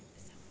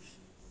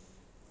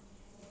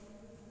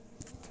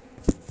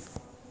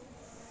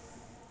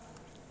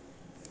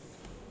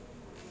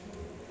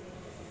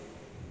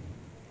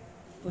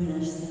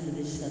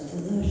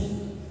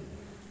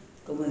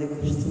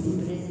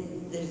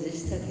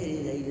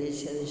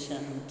iglesia de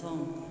San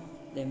Antón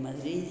de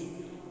Madrid,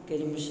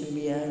 queremos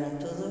enviar a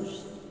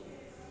todos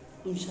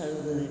un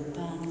saludo de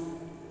paz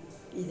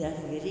y de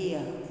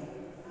alegría,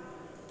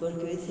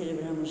 porque hoy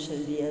celebramos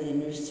el Día de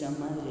Nuestra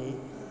Madre,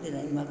 de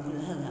la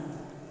Inmaculada.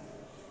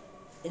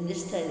 En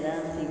esta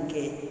edad en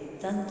que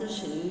tanto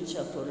se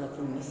lucha por la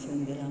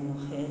promoción de la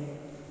mujer,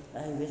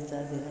 la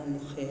libertad de la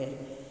mujer,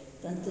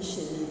 tanto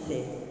se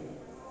dice,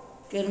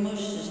 qué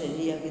hermoso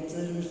sería que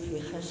todos nos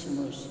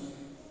fijásemos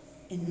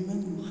en una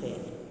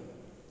mujer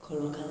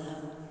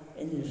colocada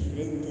en el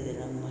frente de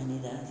la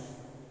humanidad,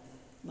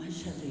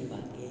 más arriba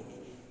que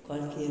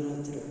cualquier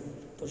otro.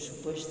 Por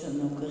supuesto,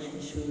 no que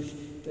Jesús,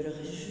 pero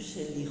Jesús es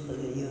el Hijo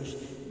de Dios.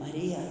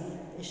 María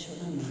es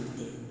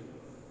solamente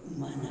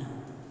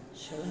humana,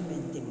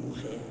 solamente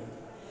mujer.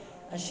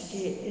 Así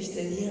que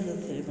este día lo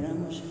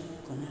celebramos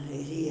con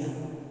alegría,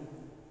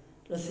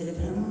 lo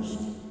celebramos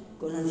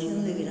con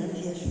acción de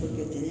gracias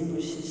porque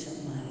tenemos esa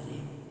madre.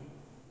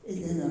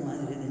 Ella es la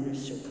madre de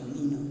nuestro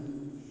camino.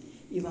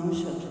 Y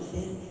vamos a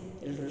ofrecer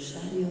el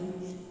rosario.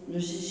 No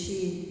sé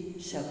si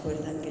se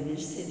acuerdan que en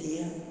este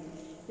día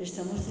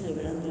estamos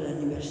celebrando el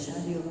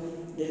aniversario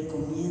del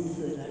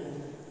comienzo de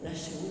la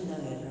Segunda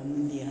Guerra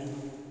Mundial.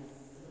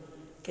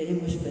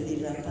 Queremos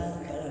pedir la paz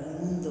para el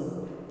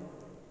mundo,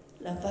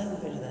 la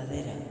paz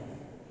verdadera.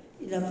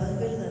 Y la paz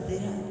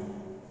verdadera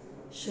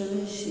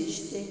solo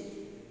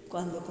existe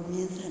cuando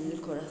comienza en el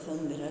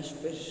corazón de las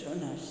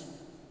personas.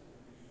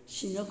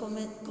 Si no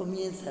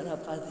comienza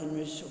la paz en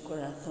nuestro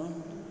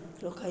corazón,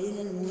 lo que hay en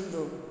el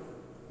mundo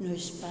no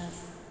es paz.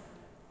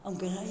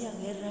 Aunque no haya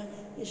guerra,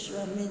 es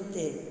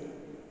solamente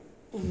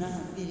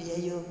una, diría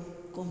yo,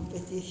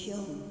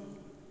 competición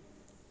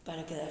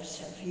para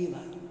quedarse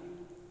arriba.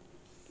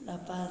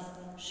 La paz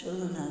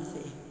solo nace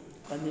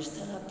cuando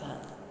está la paz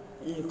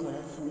en el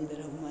corazón de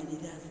la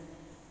humanidad.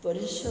 Por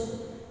eso,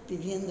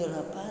 pidiendo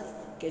la paz,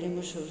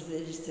 queremos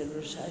ofrecer este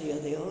rosario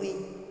de hoy,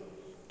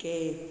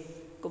 que,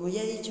 como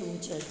ya he dicho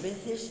muchas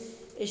veces,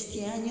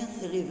 este año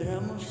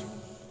celebramos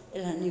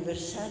el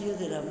aniversario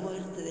de la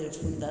muerte del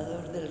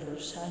fundador del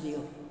rosario,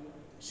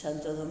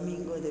 Santo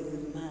Domingo de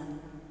Guzmán.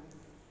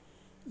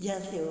 Ya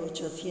hace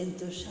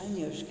 800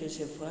 años que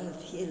se fue al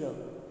cielo,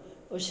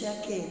 o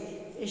sea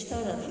que esta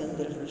oración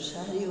del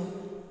rosario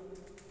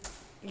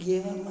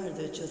lleva más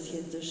de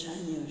 800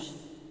 años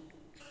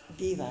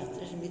viva,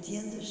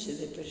 transmitiéndose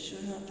de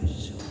persona a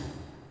persona.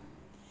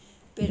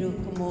 Pero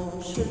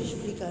como suelo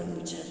explicar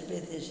muchas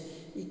veces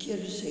y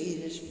quiero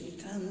seguir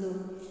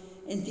explicando,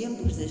 en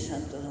tiempos de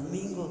Santo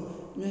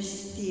Domingo no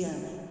existía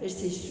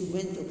este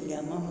instrumento que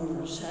llamamos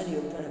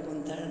rosario para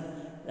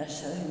contar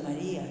las Ave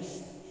Marías.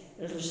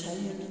 El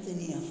rosario no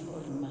tenía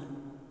forma.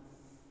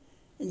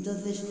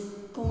 Entonces,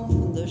 ¿cómo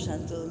fundó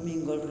Santo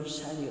Domingo el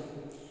rosario?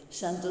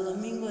 Santo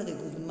Domingo de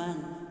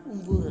Guzmán,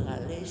 un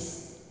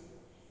burgalés,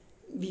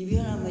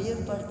 vivió la mayor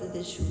parte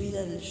de su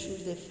vida en el sur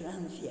de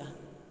Francia,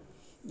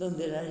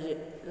 donde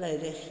la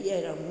herejía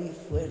era muy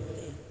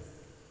fuerte.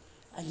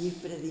 Allí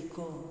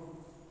predicó,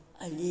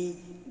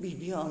 allí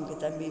vivió, aunque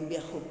también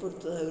viajó por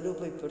toda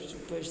Europa y, por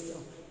supuesto,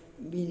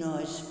 vino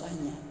a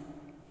España.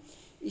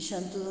 Y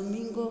Santo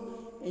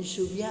Domingo, en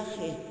su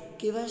viaje,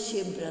 que iba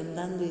siempre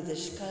andando y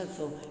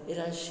descalzo,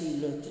 era el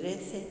siglo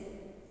XIII,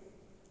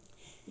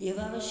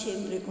 llevaba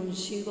siempre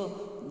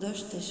consigo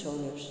dos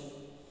tesoros: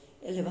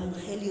 el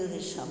Evangelio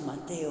de San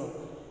Mateo,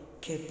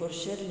 que por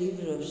ser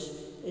libros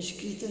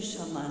escritos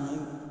a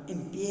mano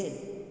en piel,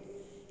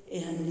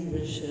 eran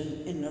libros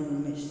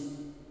enormes,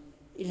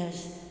 y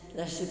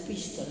las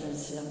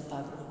epístolas de San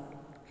Pablo.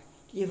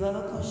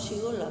 Llevaba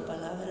consigo la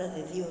palabra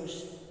de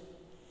Dios.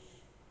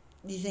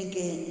 Dicen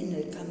que en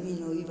el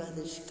camino iba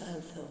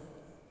descalzo,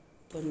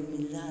 por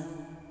humildad,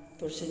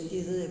 por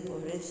sentido de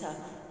pobreza,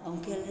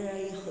 aunque él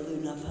era hijo de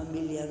una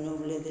familia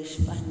noble de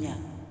España,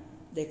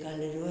 de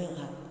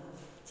Caleruega,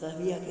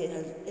 todavía que era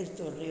el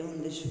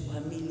torreón de su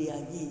familia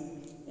allí,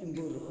 en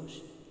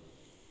Burgos.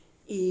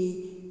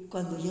 Y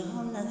cuando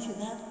llegaba a una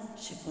ciudad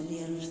se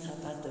ponía los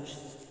zapatos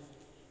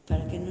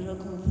para que no lo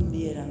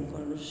confundieran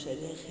con los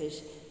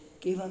herejes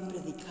que iban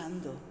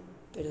predicando,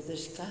 pero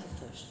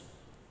descalzos.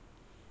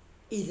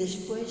 Y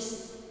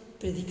después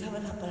predicaba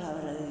la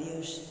palabra de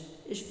Dios,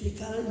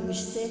 explicaba el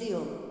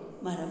misterio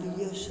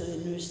maravilloso de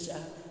nuestra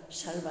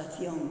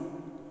salvación.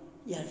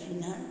 Y al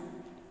final,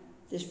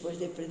 después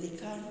de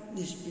predicar,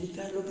 de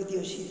explicar lo que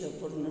Dios hizo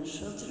por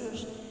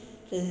nosotros,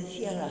 le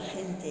decía a la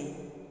gente: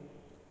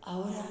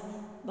 ahora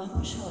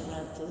vamos a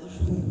orar todos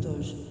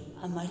juntos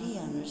a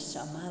María,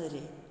 nuestra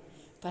Madre,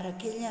 para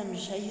que ella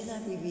nos ayude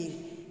a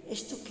vivir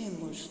esto que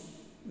hemos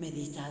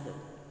meditado.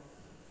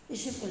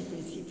 Ese fue el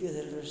principio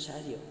del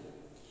rosario.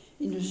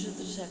 Y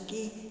nosotros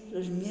aquí,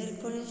 los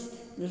miércoles,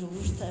 nos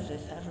gusta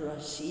rezarlo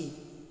así,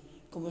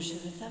 como se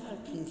rezaba al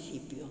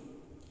principio.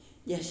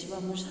 Y así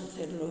vamos a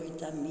hacerlo hoy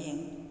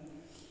también.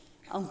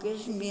 Aunque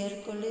es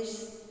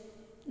miércoles,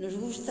 nos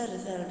gusta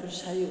rezar el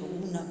rosario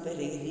como una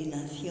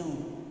peregrinación,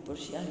 por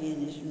si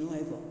alguien es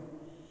nuevo.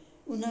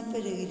 Una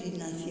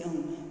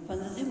peregrinación.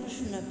 Cuando hacemos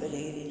una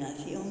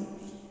peregrinación,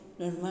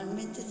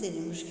 normalmente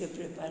tenemos que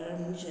preparar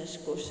muchas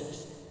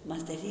cosas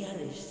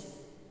materiales,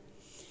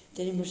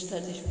 Tenemos que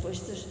estar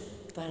dispuestos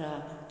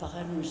para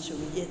pagar nuestro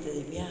billete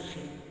de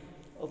viaje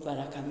o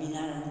para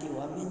caminar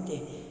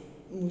antiguamente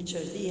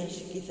muchos días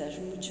y quizás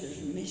muchos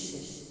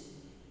meses.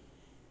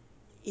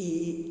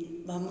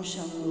 Y vamos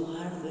a un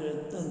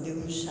lugar donde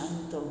un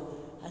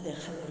santo ha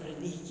dejado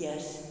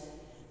reliquias,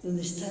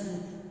 donde está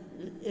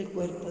el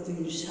cuerpo de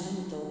un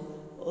santo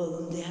o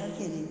donde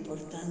alguien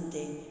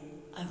importante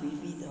ha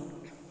vivido.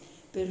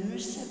 Pero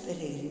nuestra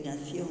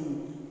peregrinación,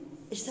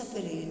 esta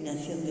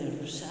peregrinación del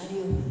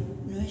Rosario,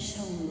 no es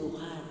a un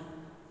lugar.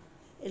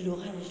 El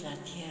lugar es la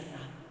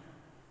tierra.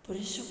 Por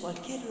eso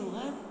cualquier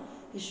lugar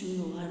es un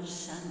lugar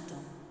santo,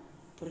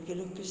 porque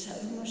lo que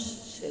sabemos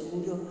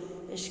seguro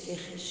es que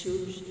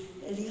Jesús,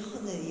 el Hijo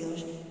de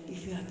Dios,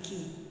 vivió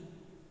aquí,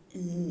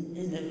 en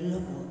el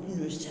globo,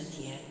 en nuestra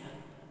tierra.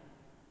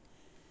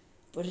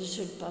 Por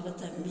eso el Papa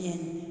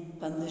también,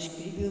 cuando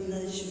escribió una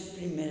de sus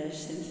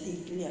primeras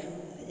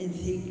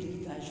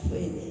encíclicas,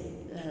 fue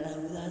la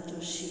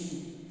Laudato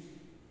Si,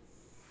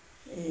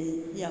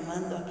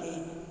 llamando a que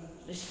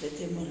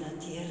respetemos la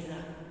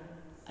tierra,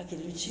 a que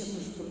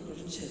luchemos por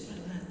conservar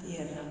la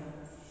tierra.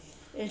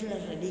 Es la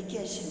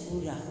reliquia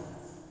segura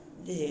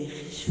de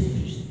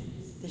Jesús,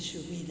 de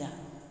su vida.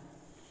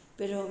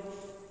 Pero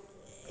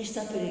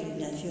esta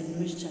peregrinación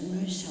nuestra no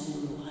es a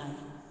un lugar,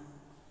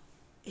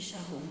 es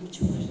algo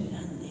mucho más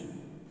grande,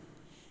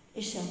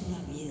 es a una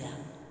vida.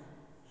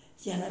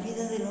 Y a la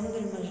vida del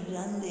hombre más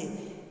grande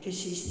que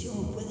existió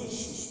o puede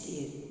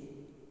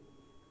existir,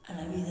 a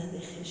la vida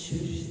de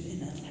Jesús de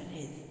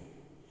Nazaret,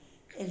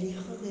 el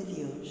Hijo de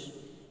Dios,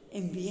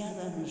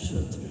 enviado a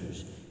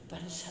nosotros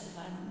para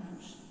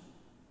salvarnos.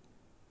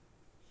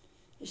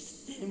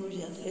 Tenemos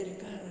ya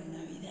cerca la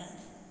Navidad.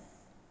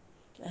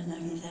 La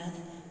Navidad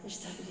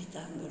está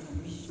gritando lo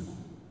mismo.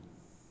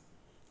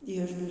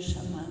 Dios nos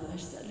ha amado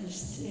hasta el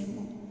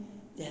extremo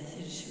de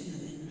hacerse uno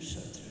de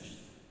nosotros.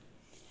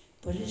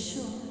 Por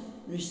eso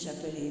nuestra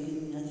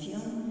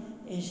peregrinación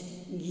es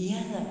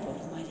guiada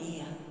por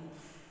María,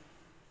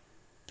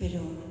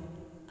 pero no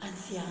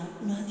hacia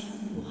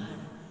un lugar,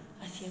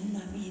 hacia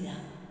una vida,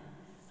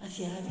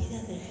 hacia la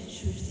vida de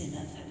Jesús de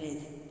Nazaret,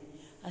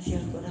 hacia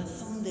el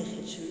corazón de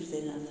Jesús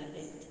de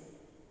Nazaret.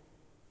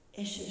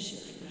 Eso es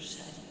el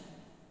Rosario.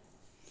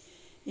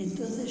 Y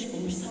entonces,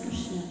 como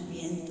estamos en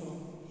Adviento,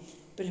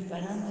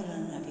 preparando la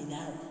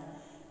Navidad,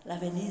 la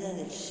venida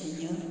del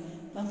Señor,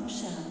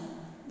 vamos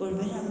a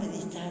volver a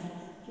meditar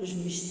los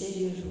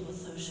misterios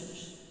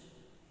gozosos.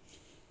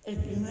 El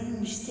primer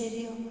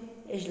misterio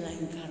es la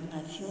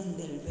encarnación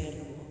del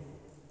Verbo.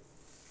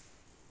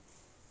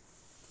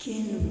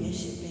 ¿Quién lo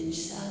hubiese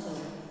pensado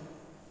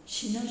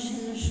si no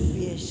se nos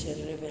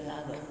hubiese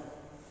revelado?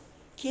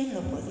 ¿Quién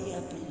lo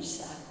podía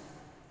pensar?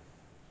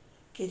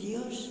 Que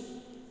Dios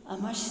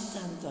amase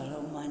tanto a la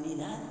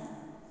humanidad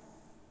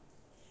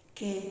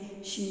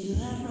que, sin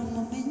dudarlo un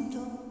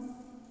momento,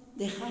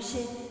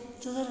 dejase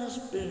todas las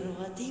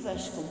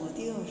prerrogativas como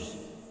Dios,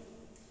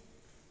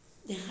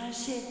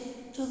 dejase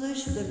todo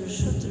eso que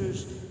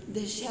nosotros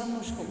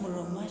deseamos como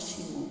lo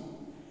máximo,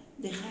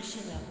 dejase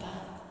la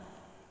paz,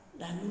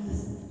 la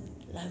luz,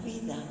 la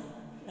vida,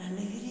 la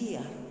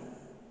alegría,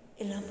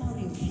 el amor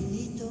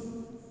infinito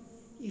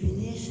y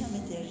viniese a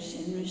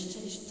meterse en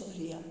nuestra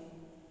historia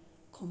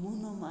como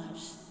uno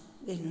más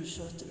de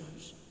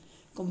nosotros.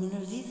 Como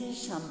nos dice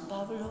San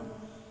Pablo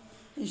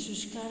en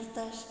sus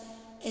cartas,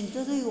 en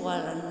todo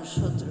igual a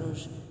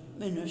nosotros,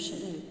 menos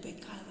en el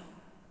pecado.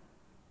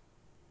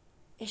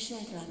 Esa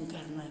es la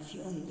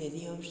encarnación de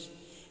Dios.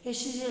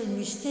 Ese es el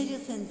misterio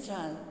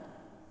central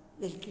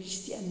del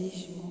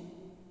cristianismo.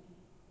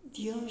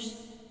 Dios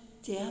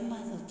te ha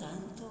amado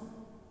tanto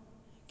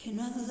que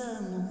no ha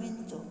dudado un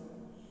momento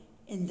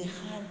en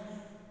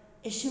dejar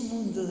ese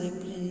mundo de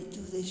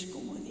plenitudes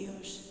como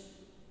Dios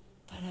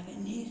para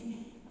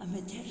venir a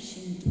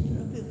meterse en tu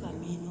propio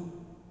camino,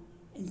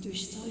 en tu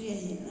historia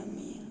y en la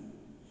mía,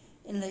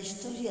 en la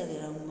historia de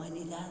la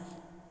humanidad,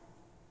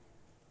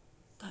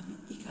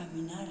 y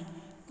caminar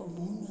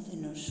como uno de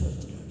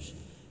nosotros,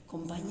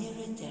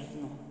 compañero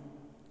eterno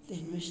de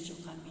nuestro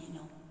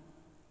camino.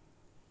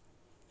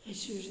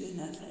 Jesús de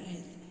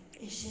Nazaret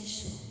es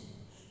eso.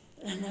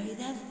 La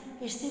Navidad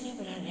es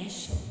celebrar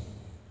eso.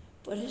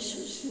 Por eso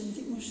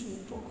sentimos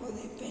un poco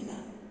de pena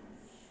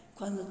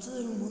cuando todo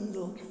el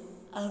mundo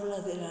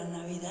habla de la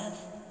Navidad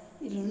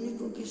y lo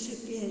único que se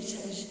piensa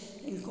es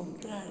en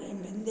comprar,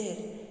 en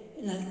vender,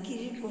 en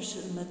adquirir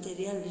cosas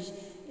materiales,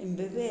 en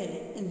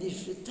beber, en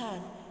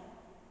disfrutar,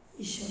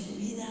 y se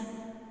olvida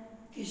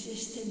que es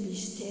este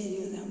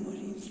misterio de amor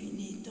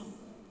infinito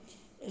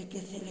el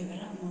que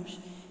celebramos,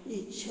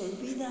 y se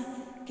olvida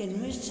que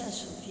nuestra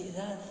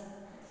sociedad,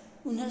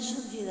 una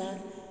sociedad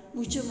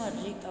mucho más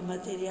rica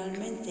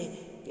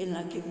materialmente que en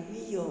la que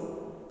viví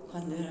yo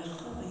cuando era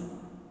joven,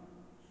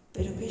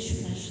 pero que es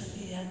una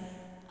sociedad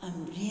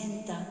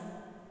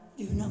hambrienta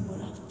de un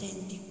amor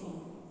auténtico,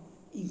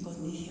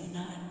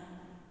 incondicional,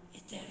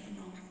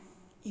 eterno,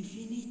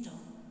 infinito,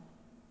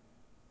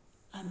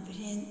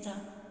 hambrienta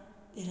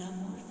del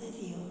amor de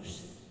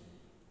Dios,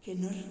 que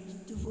no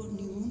tuvo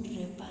ningún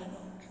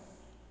reparo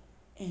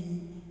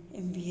en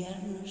enviar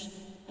darnos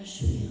a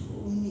su Hijo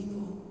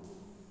único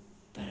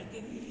para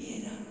que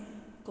viviera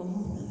como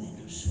uno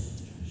de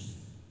nosotros,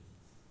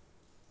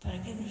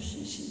 para que nos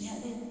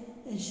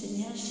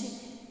enseñase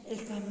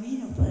el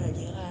camino para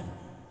llegar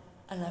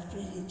a la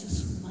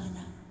plenitud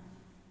humana,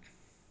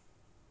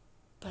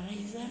 para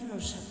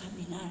ayudarnos a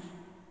caminar,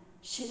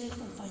 ser el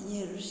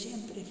compañero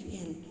siempre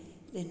fiel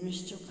de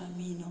nuestro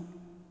camino,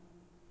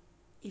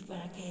 y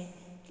para que,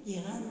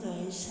 llegando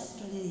a esa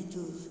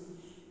plenitud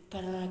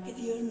para la que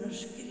Dios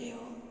nos creó,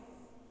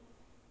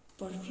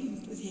 por fin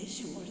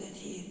pudiésemos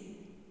decir: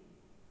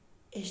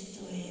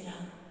 esto era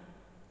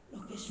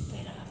lo que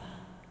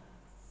esperaba,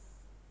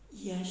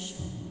 ya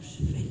somos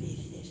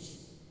felices.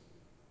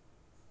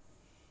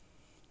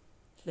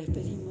 Le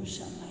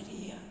pedimos a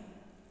María,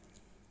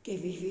 que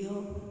vivió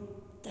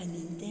tan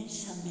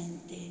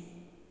intensamente,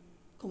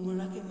 como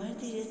la que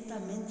más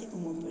directamente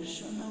como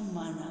persona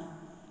humana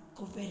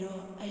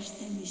cooperó a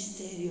este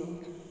misterio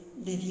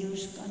de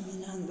Dios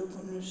caminando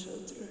con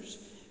nosotros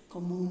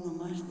como uno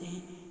más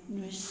de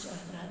nuestra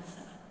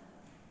raza.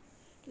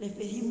 Le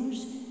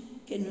pedimos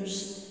que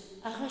nos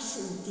haga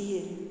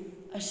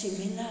sentir,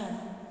 asimilar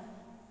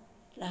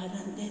la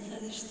grandeza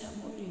de este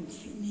amor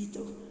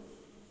infinito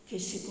que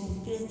se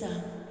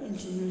concreta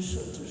entre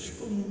nosotros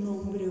con un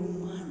hombre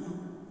humano,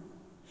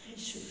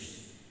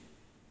 Jesús,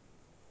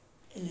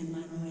 el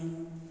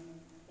Emmanuel,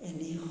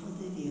 el Hijo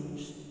de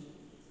Dios,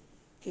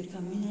 que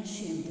camina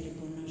siempre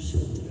con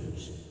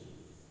nosotros,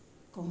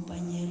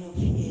 compañero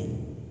fiel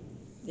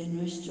de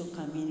nuestro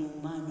camino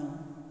humano.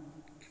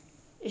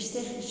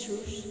 Este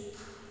Jesús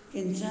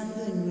que,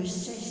 entrando en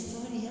nuestra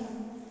historia,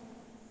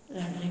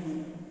 la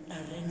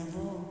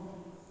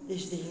renovó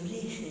desde el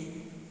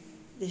origen,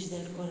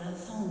 desde el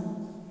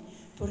corazón,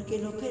 porque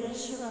lo que era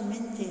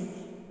solamente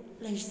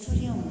la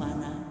historia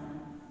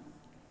humana,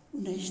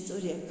 una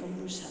historia,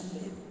 como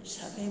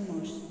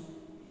sabemos,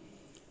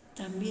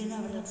 también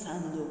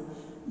abrazando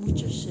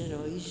muchos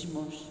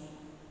heroísmos,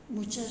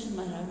 muchas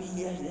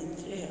maravillas de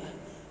entrega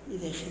y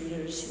de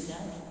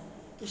generosidad,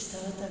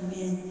 estaba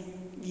también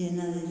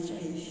llena de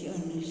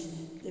traiciones,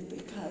 de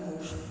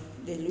pecados,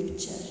 de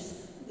luchas,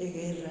 de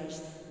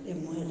guerras, de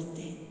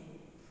muerte.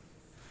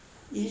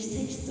 Y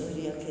esta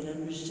historia, que era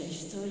nuestra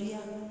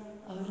historia,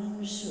 ahora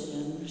no es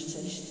solo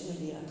nuestra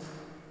historia,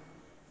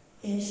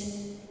 es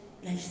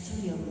la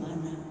historia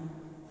humana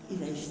y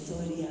la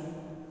historia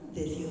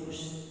de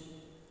Dios.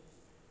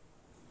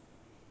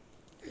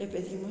 Le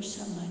pedimos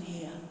a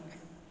María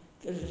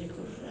que le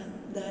recorra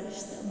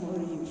este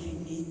amor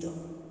infinito,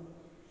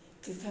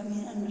 que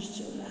camina a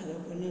nuestro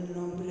lado con el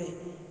nombre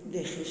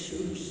de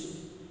Jesús,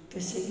 que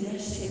seguirá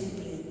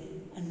siempre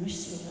a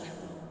nuestro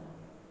lado.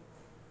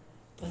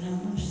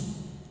 Podamos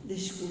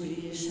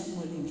descubrir ese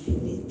amor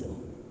infinito,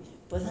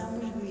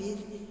 podamos vivir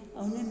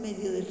aún en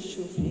medio del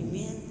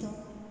sufrimiento,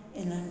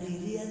 en la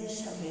alegría de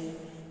saber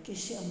que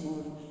ese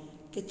amor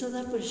que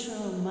toda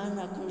persona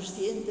humana,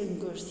 consciente o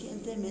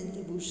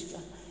inconscientemente, busca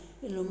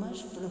en lo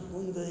más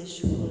profundo de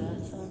su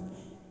corazón,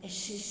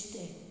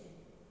 existe,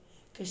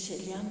 que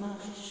se llama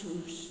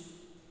Jesús,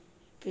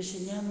 que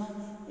se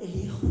llama el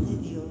Hijo de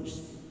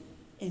Dios,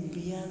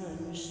 enviado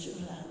a nuestro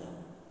lado,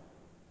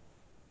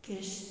 que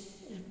es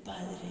el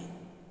Padre,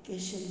 que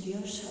es el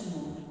Dios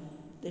amor,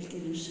 del que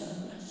nos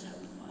habla San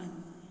Juan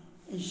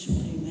en su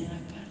primera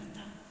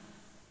carta.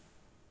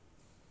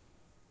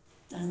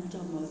 Tanto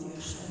amó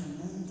Dios al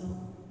mundo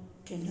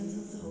que no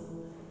dudó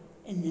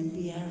en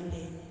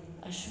enviarle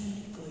a su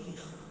único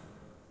Hijo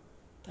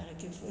para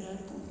que fuera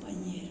el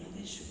compañero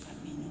de su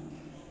camino.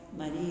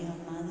 María,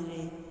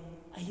 Madre,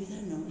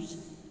 ayúdanos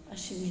a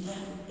asimilar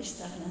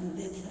esta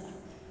grandeza,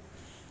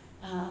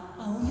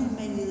 aún en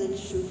medio del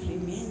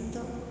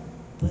sufrimiento,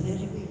 poder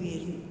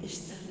vivir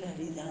esta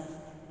realidad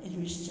en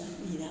nuestra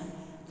vida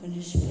con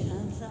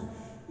esperanza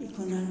y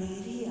con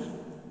alegría,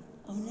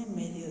 aún en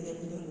medio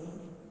del dolor,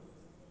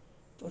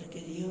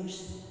 porque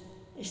Dios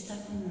está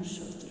con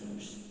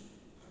nosotros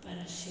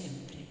para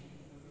siempre.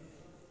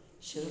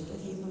 Se lo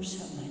pedimos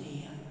a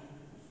María.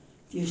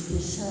 Dios te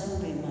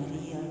salve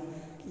María,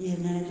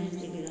 llena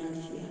eres de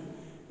gracia,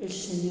 el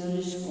Señor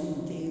es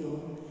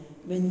contigo,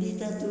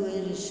 bendita tú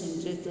eres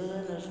entre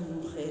todas las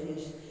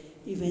mujeres,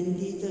 y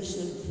bendito es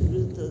el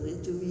fruto de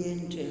tu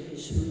vientre,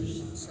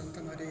 Jesús.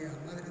 Santa María,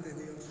 Madre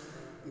de Dios,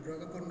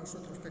 ruega por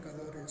nosotros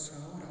pecadores,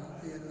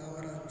 ahora y en la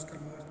hora de nuestra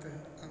muerte.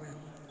 Amén.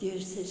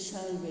 Dios te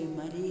salve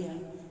María,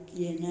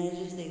 llena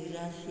eres de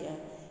gracia,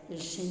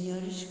 el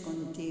Señor es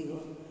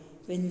contigo,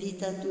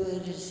 bendita tú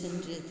eres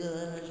entre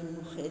todas las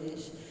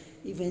mujeres,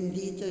 y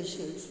bendito es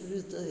el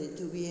fruto de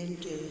tu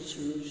vientre,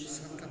 Jesús.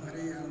 Santa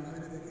María,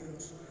 Madre de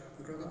Dios,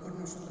 ruega por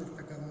nosotros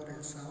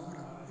pecadores,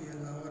 ahora y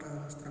en la hora de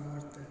nuestra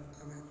muerte.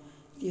 Amén.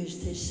 Dios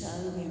te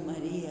salve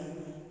María,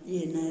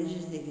 llena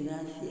eres de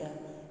gracia,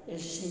 el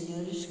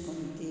Señor es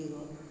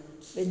contigo,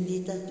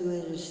 bendita tú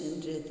eres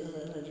entre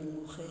todas las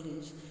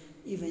mujeres,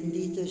 y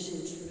bendito es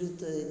el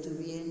fruto de tu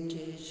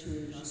vientre,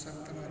 Jesús.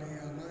 Santa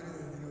María, Madre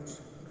de Dios,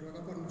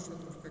 ruega por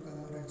nosotros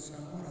pecadores,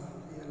 ahora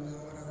y en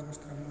la hora de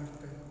nuestra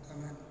muerte.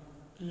 Amén.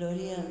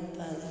 Gloria al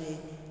Padre,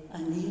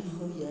 al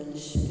Hijo y al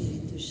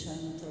Espíritu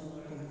Santo.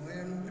 como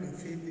era en un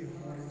principio,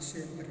 ahora y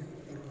siempre,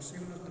 por los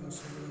siglos de los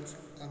siglos.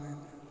 Amén.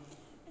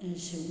 En el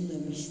segundo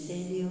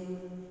misterio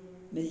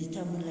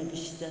meditamos la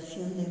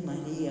visitación de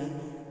María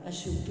a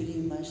su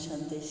prima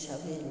Santa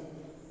Isabel.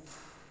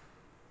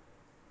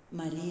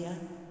 María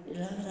es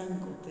la gran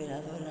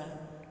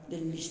cooperadora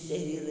del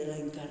misterio de la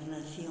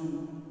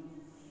Encarnación,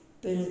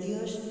 pero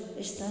Dios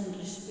es tan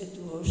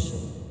respetuoso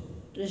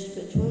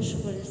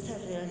con esta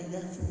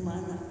realidad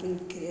humana que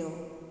Él creó,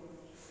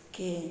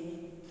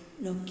 que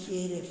no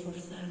quiere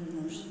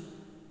forzarnos,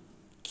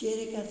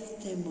 quiere que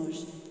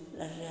aceptemos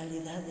las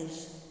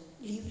realidades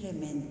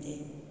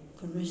libremente,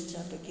 con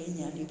nuestra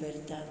pequeña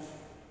libertad.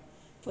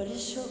 Por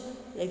eso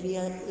le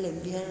envía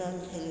el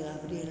ángel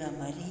Gabriel a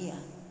María,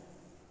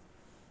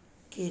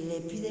 que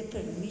le pide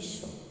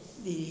permiso,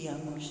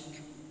 diríamos,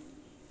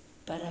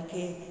 para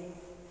que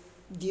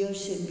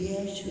Dios envíe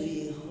a su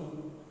Hijo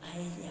a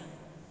ella,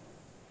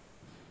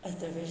 a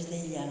través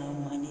de ella a la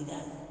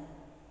humanidad.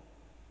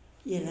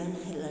 Y el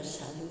ángel la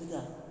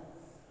saluda.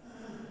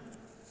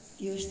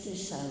 Dios te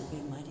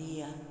salve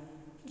María,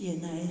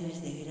 llena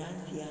eres de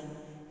gracia,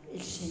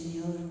 el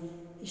Señor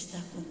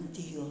está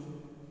contigo.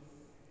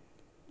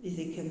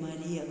 Dice que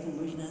María,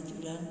 como es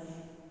natural,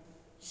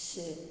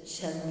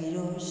 se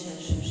admiró, se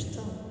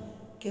asustó.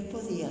 ¿Qué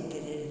podía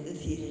querer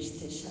decir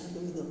este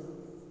saludo?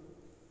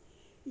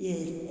 Y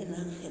el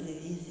ángel le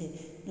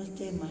dice: no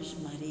temas,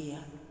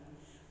 María,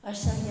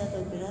 has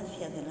hallado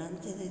gracia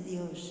delante de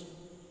Dios,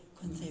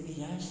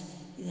 concebirás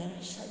y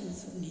darás a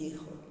luz un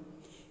hijo,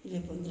 y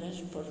le pondrás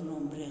por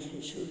nombre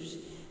Jesús.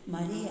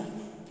 María,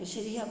 que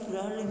sería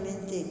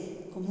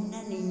probablemente como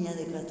una niña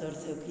de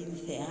 14 o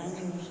 15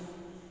 años,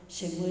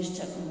 se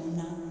muestra como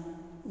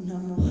una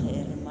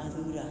mujer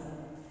madura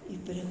y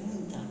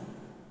pregunta: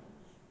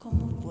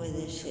 ¿cómo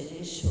puede ser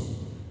eso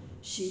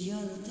si yo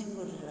no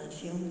tengo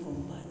relación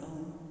con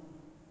varón?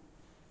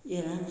 Y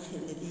el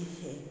ángel le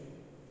dice: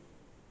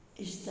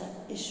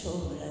 esta es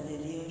obra de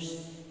Dios,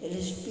 el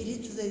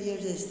Espíritu de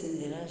Dios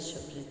descenderá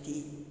sobre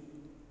ti,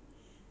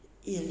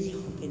 y el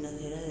Hijo que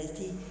nacerá de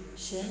ti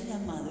será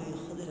llamado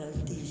Hijo del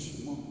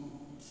Altísimo,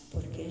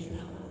 porque es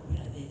la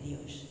obra de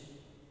Dios.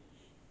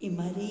 Y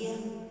María,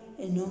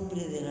 en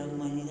nombre de la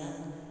humanidad,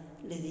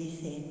 le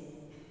dice: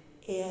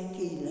 he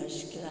aquí la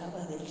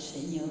esclava del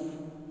Señor,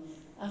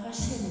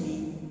 hágase en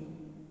mí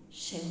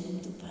según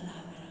tu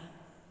palabra.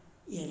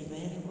 Y el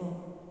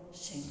Verbo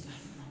se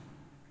encarnó.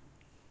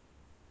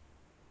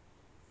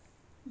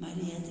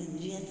 María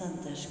tendría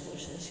tantas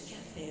cosas que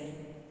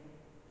hacer.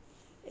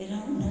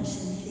 Era una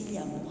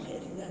sencilla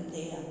mujer de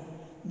aldea,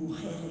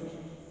 mujer,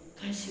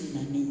 casi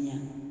una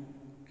niña,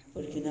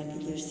 porque en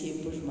aquellos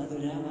tiempos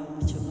maduraba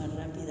mucho más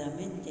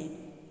rápidamente.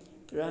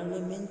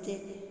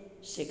 Probablemente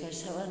se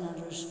casaban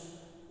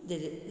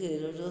de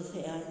los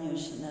 12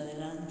 años en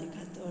adelante,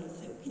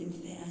 14 o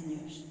 15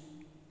 años.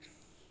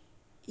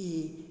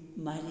 Y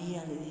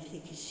María le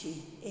dice que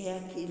sí: he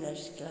aquí la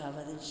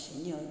esclava del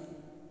Señor,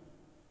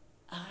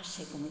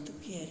 hágase como tú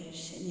quieres,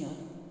 Señor.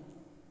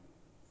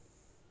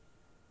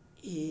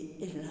 Y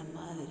es la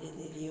Madre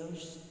de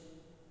Dios.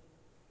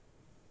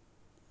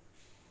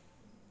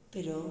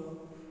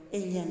 Pero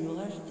ella, en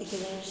lugar de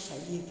quedarse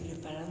allí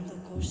preparando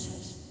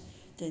cosas,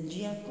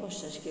 tendría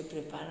cosas que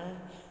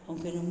preparar,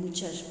 aunque no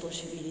muchas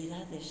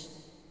posibilidades.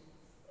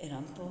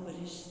 Eran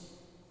pobres.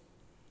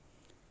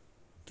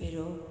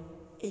 Pero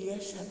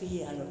ella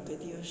sabía lo que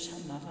Dios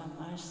amaba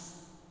más,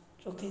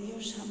 lo que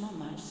Dios ama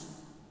más,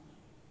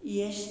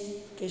 y es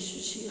que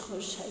sus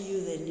hijos se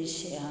ayuden y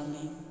se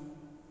amen.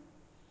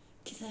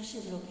 Quizás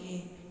es lo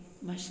que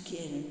más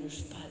quieren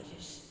los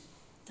padres,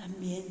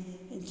 también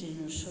entre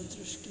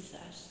nosotros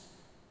quizás.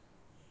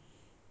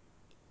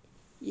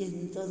 Y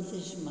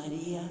entonces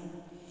María,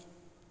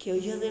 que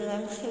oyó del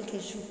ángel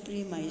que su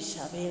prima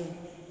Isabel,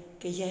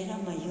 que ya era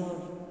mayor,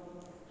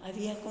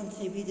 había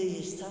concebido y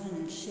estaba en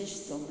el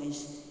 6º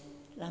mes,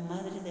 la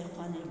madre de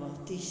Juan el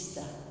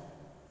Bautista,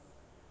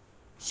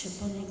 se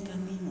pone en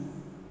camino.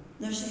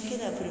 No se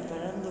queda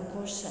preparando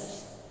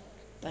cosas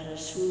para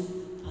su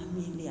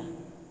familia.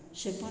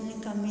 Se pone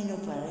en camino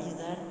para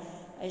ayudar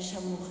a esa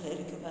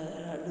mujer que va a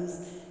dar a luz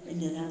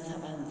en edad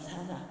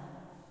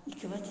avanzada y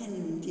que va a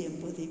tener un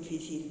tiempo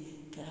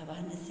difícil, que la va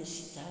a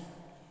necesitar.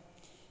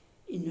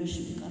 Y no es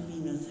un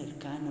camino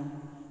cercano.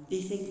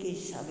 Dicen que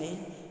Isabel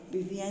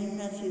vivía en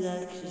una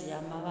ciudad que se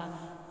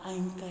llamaba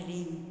Ain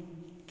Karim,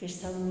 que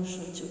está a unos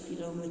 8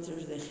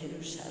 kilómetros de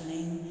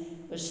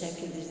Jerusalén, o sea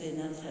que desde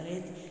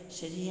Nazaret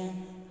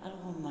serían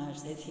algo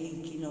más de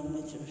 100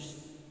 kilómetros.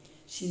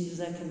 Sin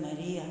duda que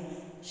María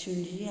se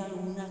uniría a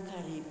alguna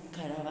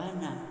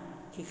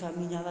caravana que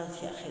caminaba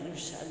hacia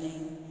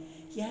Jerusalén.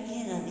 Y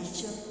alguien ha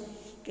dicho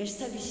que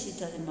esta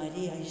visita de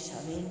María a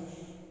Isabel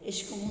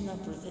es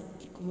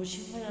como si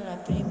fuera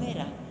la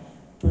primera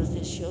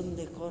procesión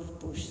de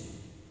Corpus,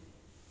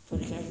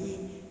 porque allí,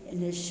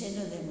 en el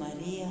seno de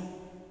María,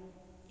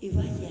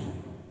 iba ya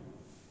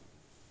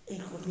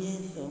el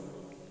comienzo,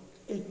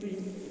 el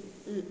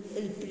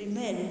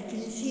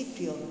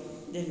principio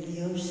del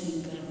Dios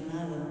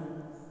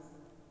encarnado.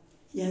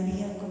 Y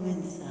había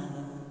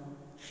comenzado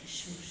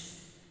Jesús.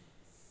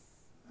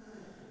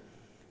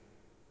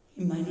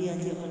 Y María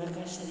llegó a la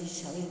casa de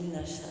Isabel y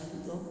la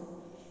saludó.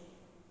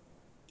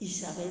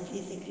 Isabel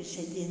dice que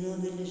se llenó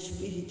del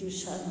Espíritu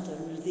Santo,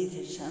 nos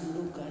dice San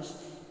Lucas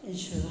en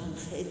su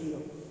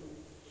Evangelio,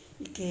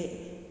 y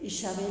que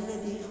Isabel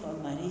le dijo a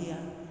María: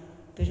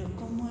 pero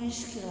 ¿cómo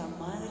es que la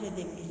madre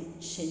de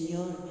mi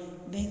Señor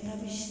venga a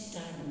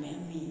visitarme a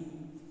mí?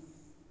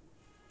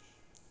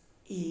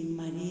 Y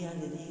María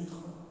le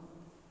dijo: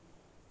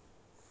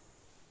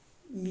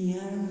 mi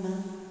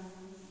alma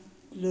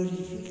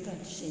glorifica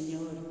al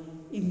Señor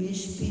y mi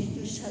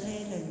espíritu se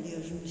alegra en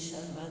Dios mi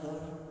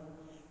Salvador,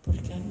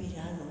 porque ha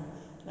mirado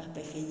la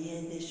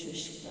pequeñez de su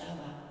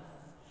esclava.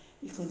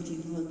 Y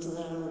continuó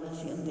toda la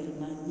oración del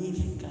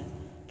Magnificat,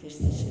 que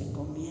este es el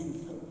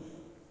comienzo,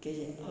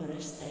 que ahora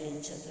está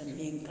hecha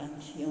también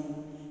canción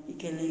y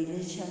que en la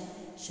iglesia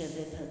se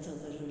reza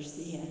todos los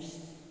días.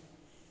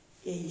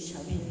 Y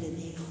Isabel le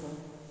dijo: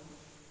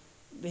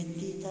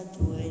 bendita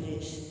tú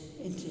eres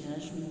entre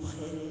las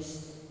mujeres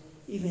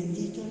y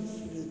bendito el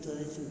fruto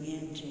de tu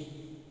vientre.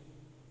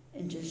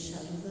 Entre el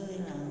saludo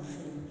del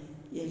ángel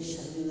y el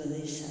saludo de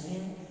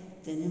Isabel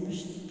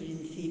tenemos el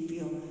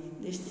principio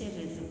de este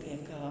rezo que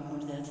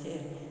acabamos de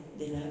hacer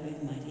del Ave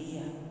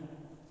María.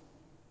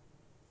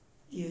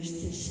 Dios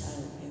te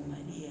salve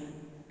María,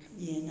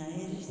 llena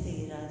eres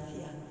de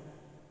gracia,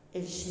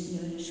 el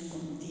Señor es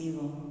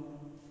contigo.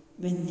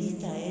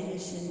 Bendita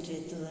eres entre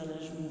todas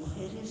las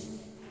mujeres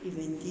y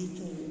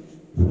bendito el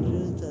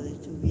fruto de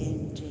tu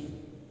vientre.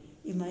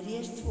 Y María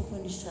estuvo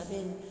con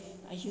Isabel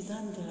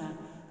ayudándola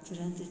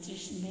durante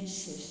 3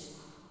 meses.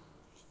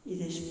 Y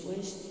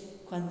después,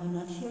 cuando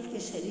nació el que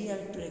sería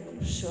el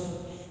precursor,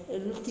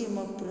 el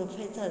último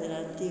profeta del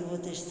Antiguo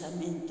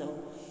Testamento,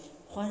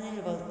 Juan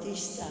el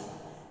Bautista,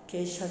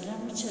 que saldrá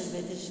muchas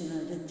veces en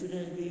las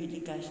lecturas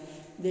bíblicas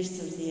de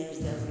estos días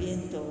de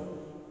Adviento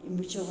y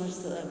mucho más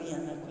todavía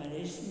en la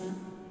Cuaresma,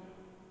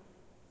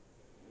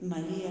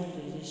 María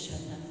regresó a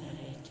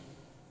Nazaret.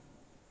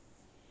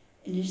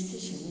 En este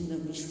segundo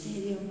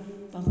misterio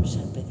vamos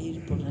a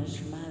pedir por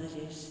las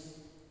madres.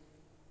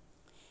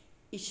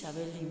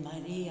 Isabel y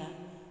María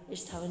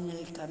estaban en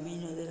el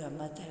camino de la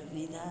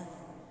maternidad,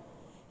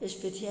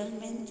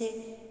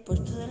 especialmente por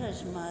todas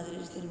las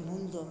madres del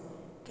mundo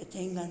que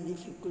tengan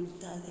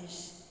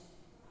dificultades,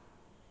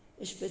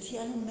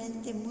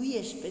 especialmente, muy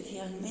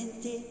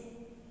especialmente,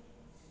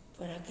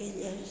 por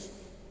aquellas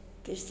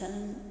que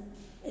están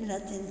en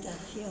la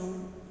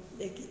tentación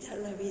de quitar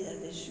la vida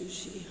de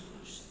sus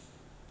hijos.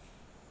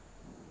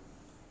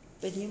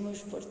 Pedimos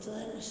por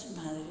todas las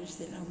madres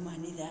de la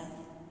humanidad,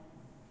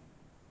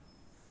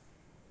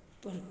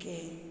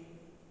 porque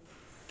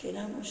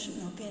queramos o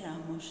no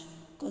queramos,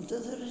 con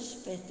todo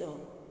respeto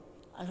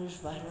a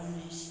los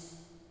varones,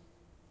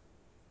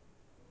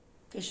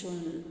 que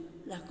son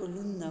la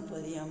columna,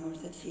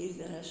 podríamos decir,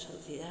 de la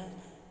sociedad,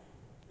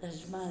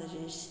 las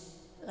madres,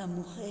 la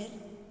mujer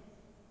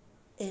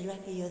es la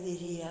que yo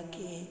diría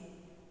que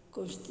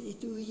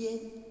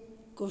construye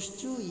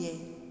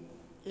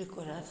el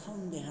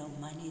corazón de la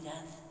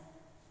humanidad,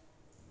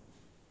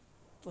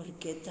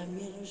 porque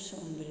también los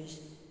hombres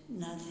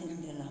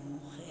nacen de la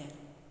mujer.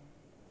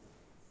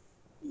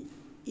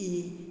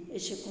 Y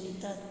ese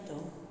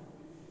contacto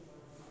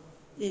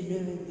de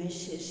 9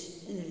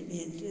 meses en el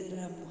vientre de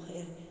la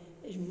mujer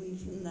es muy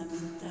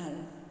fundamental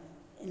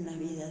en la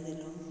vida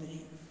del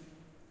hombre.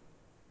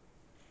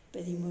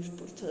 Pedimos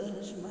por todas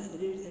las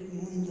madres del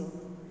mundo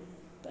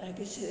para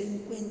que se den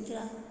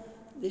cuenta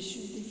de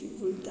sus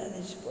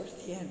dificultades, por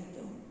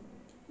cierto,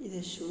 y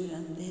de su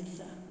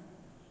grandeza,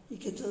 y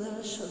que toda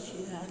la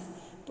sociedad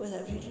pueda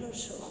abrir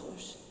los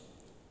ojos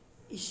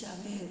y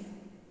saber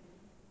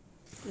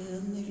de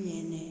dónde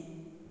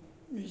viene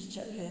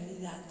nuestra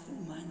realidad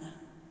humana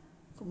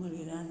como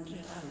el gran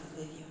regalo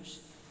de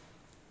Dios.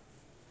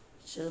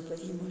 Se lo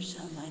pedimos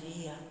a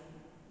María,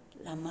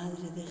 la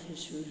Madre de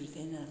Jesús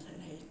de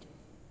Nazaret,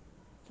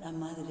 la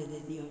Madre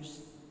de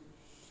Dios.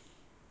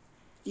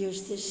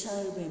 Dios te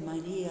salve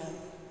María,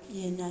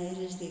 llena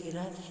eres de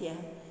gracia,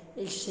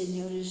 el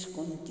Señor es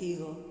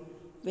contigo.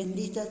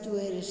 Bendita tú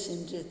eres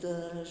entre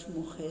todas las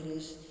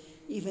mujeres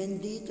y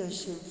bendito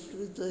es el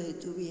fruto de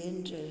tu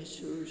vientre,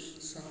 Jesús.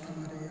 Santa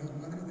María,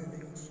 Madre de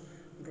Dios,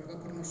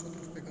 ruega por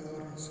nosotros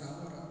pecadores,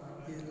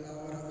 ahora y en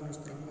la hora de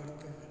nuestra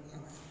muerte.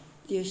 Amén.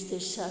 Dios te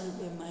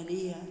salve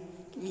María,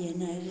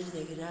 llena eres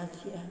de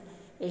gracia,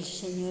 el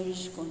Señor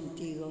es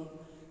contigo.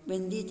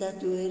 Bendita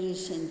tú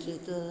eres entre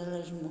todas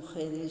las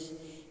mujeres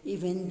y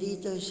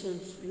bendito es el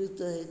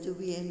fruto de tu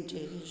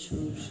vientre,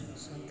 Jesús.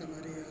 Santa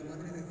María,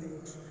 Madre de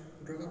Dios,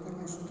 ruega por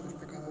nosotros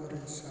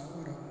pecadores,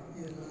 ahora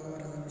y en la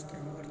hora de nuestra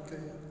muerte.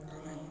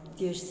 Amén.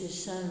 Dios te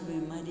salve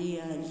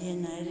María,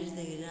 llena eres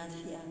de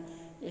gracia,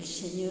 el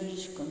Señor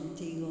es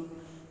contigo.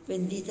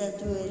 Bendita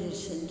tú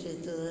eres entre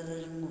todas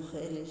las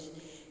mujeres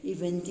y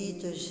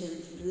bendito es el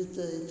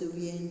fruto de tu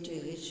vientre,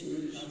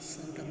 Jesús.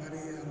 Santa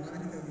María,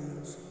 Madre de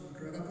Dios,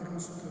 ruega por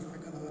nosotros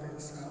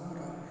pecadores,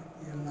 ahora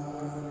y en la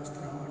hora de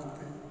nuestra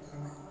muerte.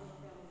 Amén.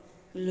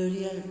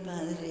 Gloria al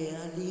Padre,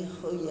 al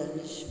Hijo y al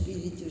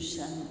Espíritu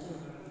Santo.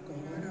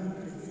 Como era al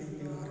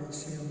principio, ahora y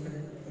siempre,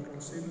 por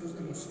los siglos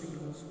de los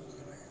siglos.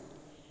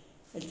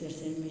 Amén. El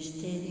tercer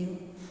misterio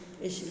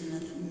es el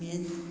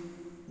nacimiento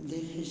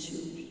de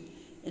Jesús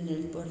en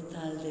el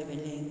portal de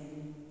Belén.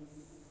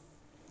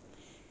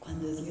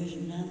 Cuando Dios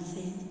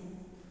nace,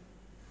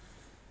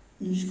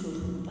 no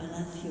escoge un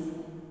palacio.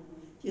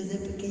 Yo de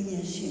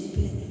pequeña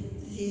siempre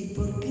decía, ¿y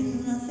por qué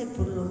no nace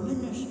por lo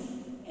menos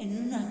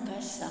en una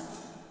casa?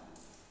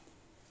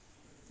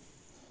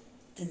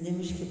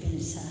 Tendremos que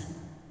pensar,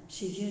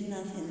 si Dios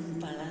nace en un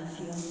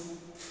palacio,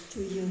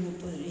 tú y yo no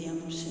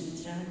podríamos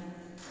entrar,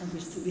 aunque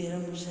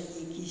estuviéramos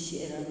allí y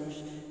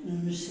quisiéramos, no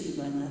nos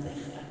iban a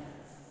dejar.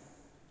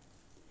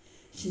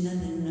 Si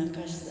nace en una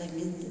casa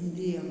también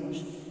tendríamos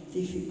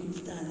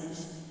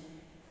dificultades.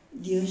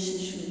 Dios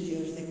es un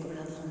Dios de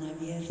corazón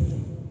abierto.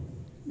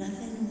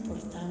 Nace en un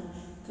portal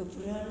que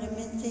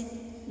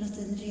probablemente no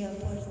tendría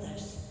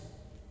puertas.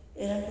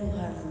 Era el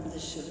lugar donde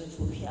se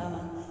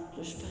refugiaban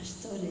los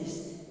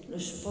pastores,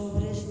 los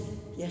pobres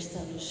y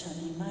hasta los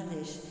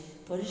animales.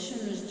 Por eso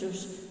en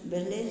nuestros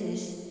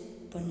belenes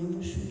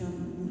ponemos una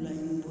mula y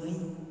un buey.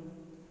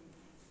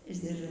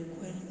 Es de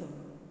recuerdo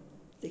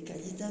de que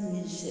allí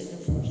también se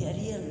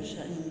refugiarían los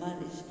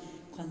animales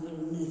cuando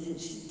lo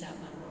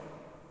necesitaban.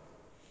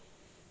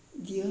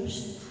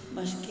 Dios,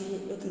 más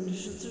que lo que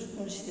nosotros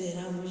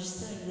consideramos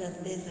estas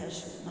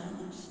grandezas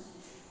humanas,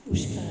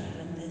 busca la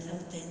grandeza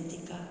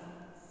auténtica,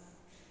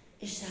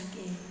 esa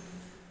que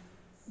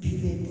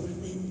vive por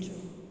dentro,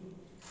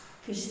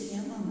 que se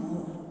llama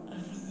amor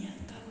al fin y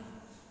al cabo,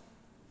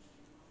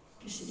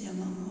 que se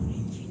llama amor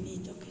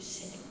infinito, que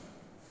es Él.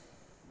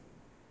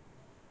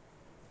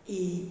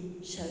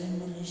 Y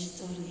sabemos la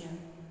historia.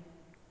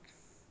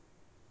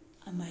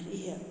 A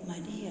María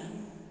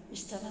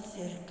estaba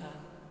cerca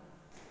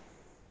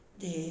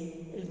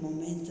del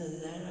momento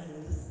de dar a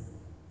luz,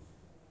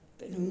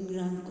 pero un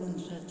gran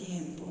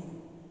contratiempo,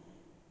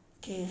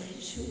 que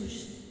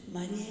Jesús,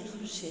 María y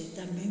José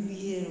también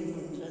vivieron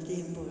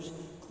contratiempos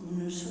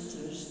como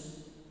nosotros.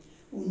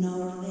 Una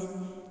orden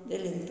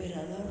del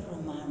emperador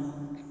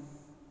romano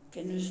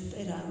que no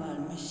esperaba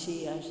al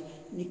Mesías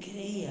ni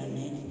creía en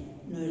él,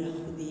 no era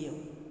judío.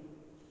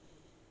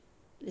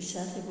 Les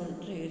hace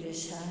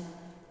regresar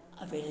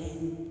a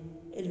Belén,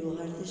 el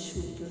lugar de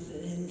su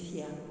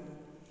procedencia,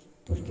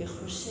 porque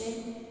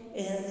José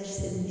era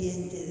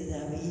descendiente de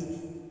David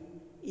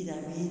y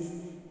David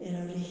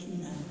era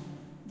original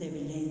de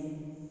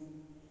Belén.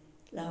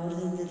 La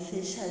orden del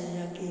César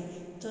era que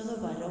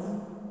todo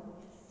varón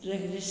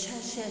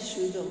regresase a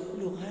su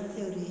lugar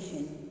de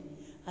origen,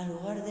 al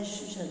lugar de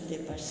sus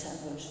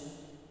antepasados,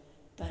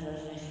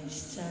 para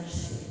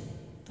registrarse,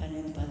 para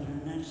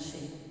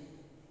empadronarse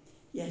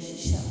y así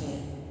saber,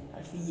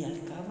 al fin y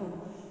al cabo,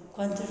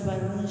 cuántos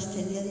varones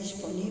tenía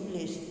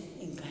disponibles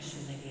en caso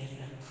de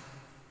guerra.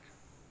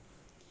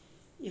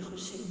 Y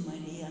José y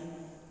María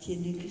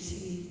tienen que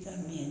seguir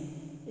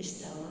también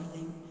esta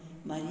orden.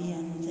 María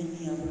no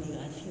tenía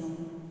obligación,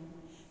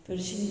 pero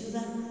sin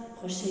duda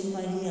José y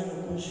María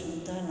lo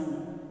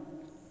consultaron.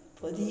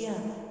 Podía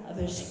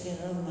haberse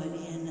quedado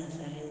María en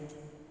Nazaret,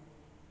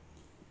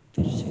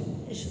 pero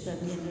eso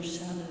también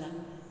nos habla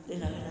de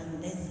la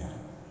grandeza,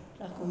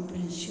 la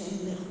comprensión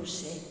de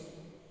José,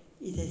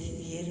 y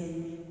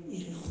decidieron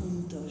ir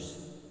juntos.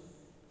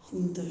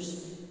 Juntos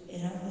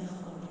era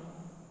mejor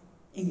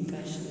en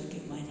caso de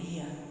que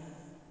María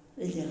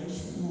le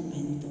llegase el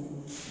momento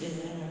de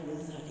dar a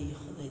luz al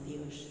Hijo de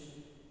Dios.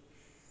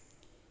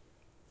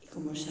 Y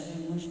como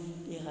sabemos,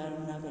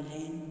 llegaron a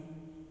Belén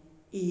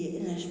y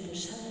en las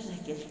posadas de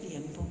aquel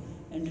tiempo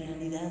en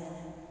realidad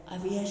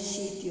había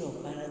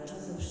sitio para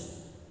todos,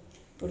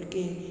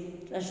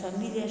 porque las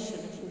familias se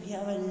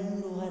refugiaban en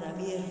un lugar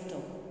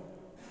abierto,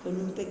 con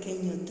un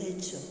pequeño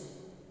techo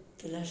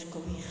que las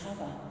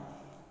cobijaba.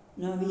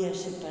 No había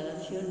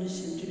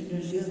separaciones entre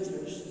unos y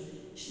otros.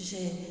 Si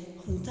se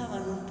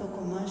juntaban un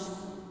poco más,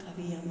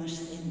 cabía más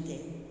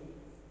gente,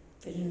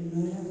 pero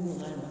no era un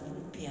lugar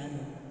apropiado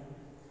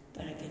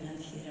para que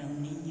naciera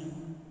un niño,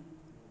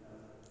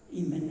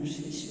 y menos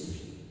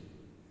Jesús.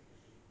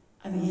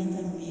 Había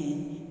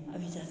también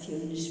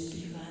habitaciones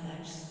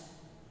privadas,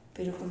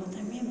 pero como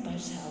también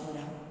pasa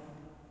ahora,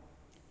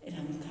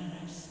 eran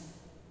caras.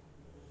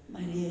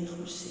 María y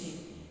José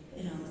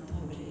eran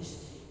pobres.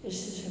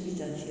 Esas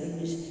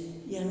habitaciones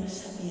ya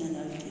las habían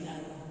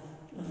alquilado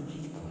los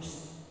ricos,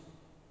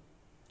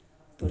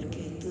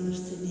 porque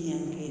todos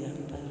tenían que ir a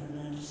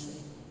empadronarse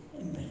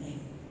en Belén.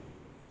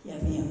 Y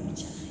había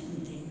mucha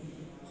gente.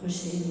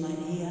 José y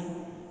María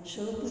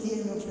solo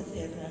pudieron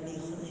ofrecerle al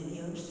Hijo de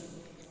Dios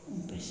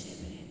un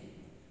pesebre,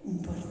 un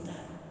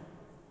portal,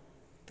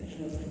 pero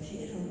le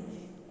ofrecieron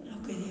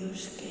lo que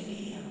Dios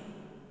quería,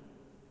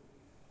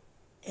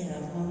 el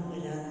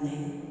amor grande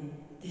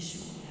de su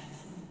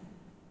corazón.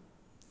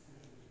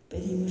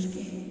 Pedimos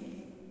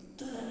que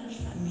todas las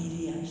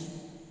familias,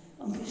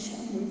 aunque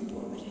sean muy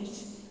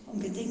pobres,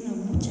 aunque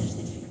tengan muchas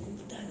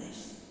dificultades,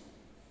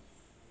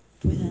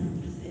 puedan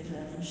ofrecerle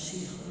a los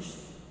hijos,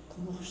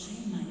 como José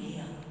y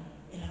María,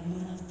 el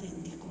amor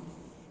auténtico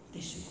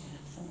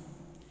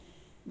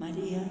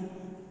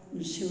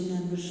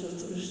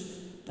nosotros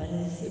para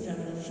decir la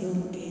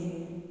oración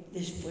que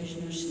después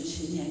nos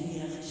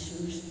enseñaría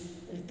Jesús,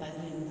 el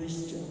Padre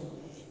nuestro.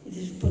 Y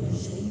después le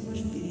seguimos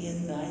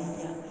pidiendo a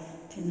ella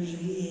que nos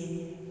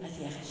guíe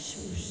hacia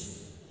Jesús,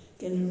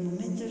 que en los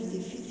momentos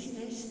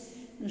difíciles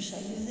nos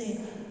ayude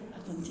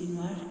a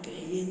continuar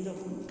creyendo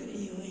como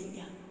creyó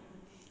ella,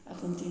 a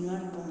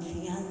continuar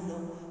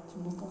confiando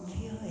como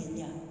confió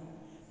ella,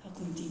 a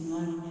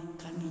continuar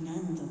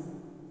caminando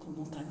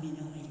como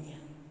caminó ella.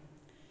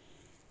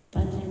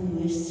 Padre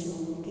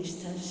nuestro que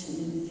estás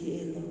en el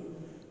cielo,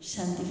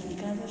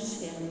 santificado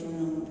sea tu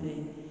nombre,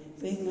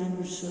 venga a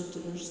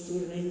nosotros tu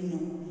reino,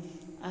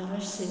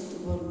 hágase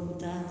tu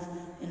voluntad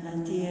en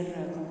la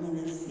tierra como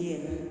en el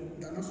cielo.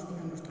 Danos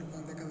hoy nuestro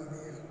pan de cada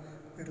día,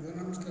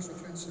 perdona nuestras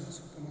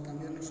ofensas, como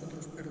también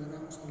nosotros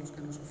perdonamos a los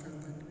que nos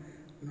ofenden.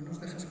 No nos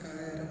dejes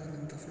caer en la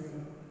tentación,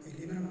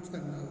 y líbranos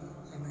del mal.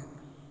 Amén.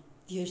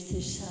 Dios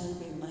te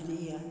salve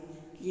María,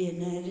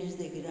 llena eres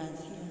de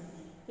gracia,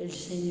 el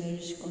Señor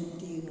es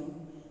contigo,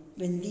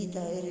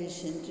 bendita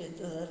eres entre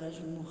todas las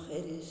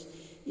mujeres,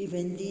 y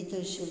bendito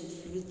es el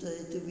fruto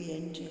de tu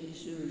vientre,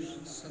 Jesús.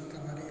 Santa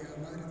María,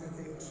 Madre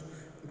de Dios,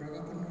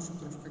 ruega por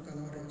nosotros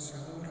pecadores,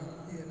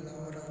 ahora y en la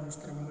hora de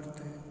nuestra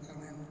muerte.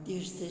 Amén.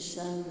 Dios te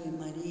salve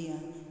María,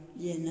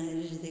 llena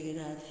eres de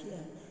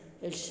gracia,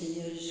 el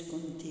Señor es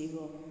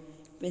contigo,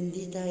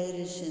 bendita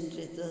eres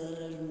entre todas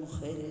las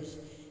mujeres,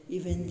 y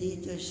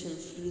bendito es el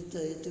fruto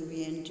de tu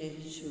vientre,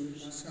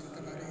 Jesús.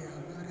 Santa María,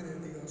 Madre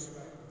de Dios,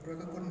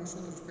 ruega por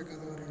nosotros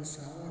pecadores,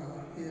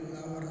 ahora y en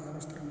la hora de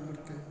nuestra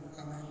muerte.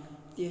 Amén.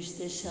 Dios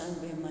te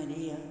salve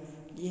María,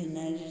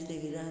 llena eres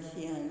de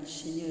gracia, el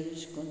Señor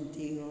es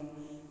contigo,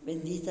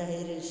 bendita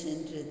eres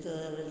entre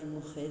todas las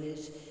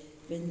mujeres,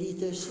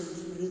 bendito es el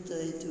fruto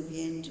de tu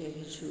vientre,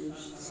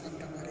 Jesús.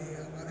 Santa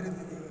María, Madre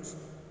de Dios,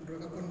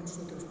 ruega por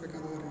nosotros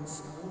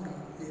pecadores,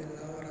 ahora y en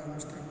la hora de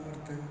nuestra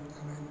muerte.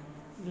 Amén.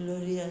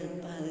 Gloria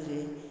al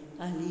Padre,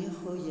 al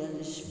Hijo y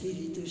al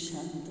Espíritu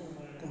Santo.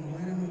 Como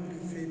era en un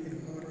principio,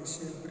 ahora y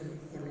siempre,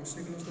 por los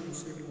siglos de los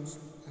siglos.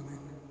 Amén.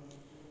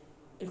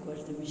 El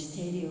cuarto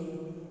misterio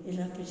es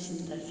la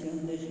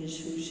presentación de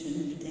Jesús en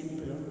el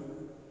templo.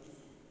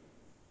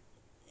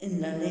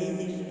 En la ley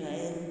de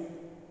Israel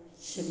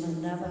se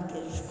mandaba que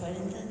a los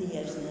 40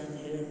 días de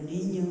nacer el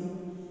niño,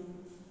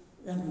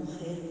 la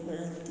mujer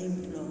fuera al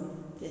templo,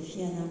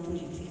 decían a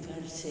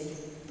purificarse.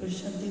 Por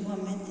eso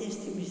antiguamente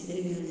este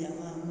misterio lo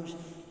llamábamos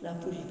la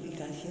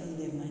purificación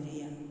de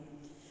María.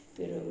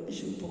 Pero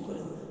es un poco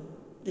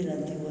del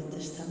Antiguo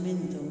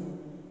Testamento.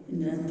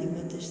 En el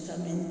Antiguo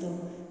Testamento,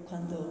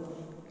 cuando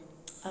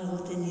algo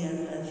tenía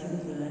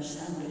relación con la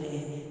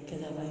sangre,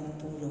 quedaba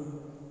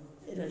impuro.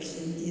 Era el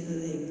sentido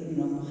de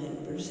una mujer,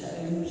 pero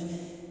sabemos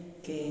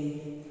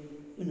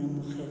que una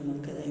mujer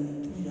no queda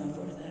impura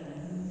por dar a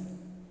luz.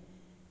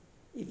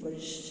 Y por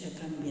eso se ha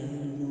cambiado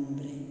el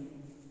nombre.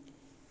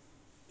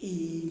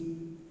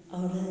 Y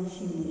ahora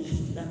decimos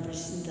la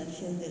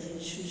presentación de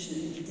Jesús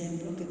en el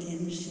templo, que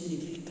tiene un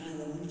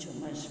significado mucho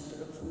más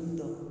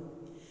profundo,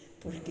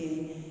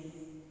 porque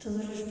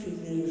todos los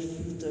primeros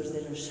frutos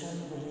de los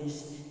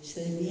árboles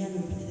se debían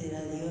ofrecer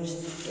a Dios,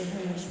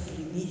 eran las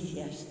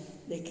primicias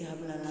de que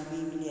habla la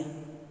Biblia.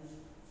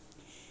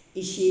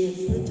 Y si el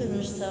fruto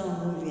no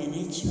estaba muy bien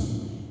hecho,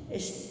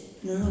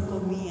 no lo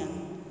comían.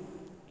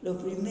 Lo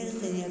primero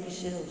tenía que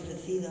ser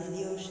ofrecido a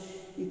Dios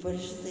y por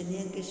eso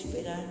tenían que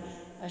esperar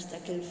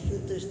hasta que el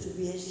fruto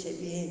estuviese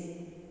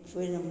bien,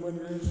 fueran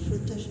buenos los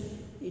frutos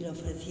y lo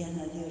ofrecían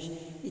a Dios.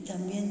 Y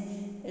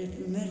también el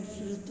primer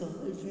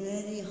fruto, el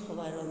primer hijo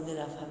varón de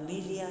la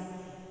familia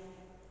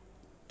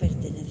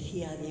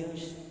pertenecía a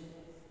Dios.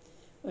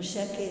 O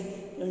sea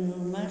que lo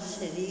normal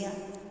sería,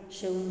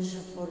 según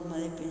esa forma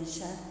de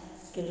pensar,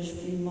 que los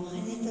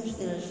primogénitos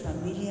de las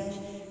familias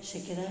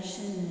se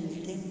quedasen en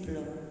el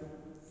templo,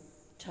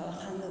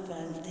 trabajando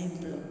para el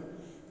templo,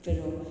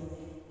 pero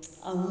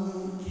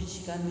aún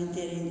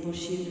físicamente era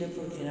imposible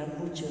porque eran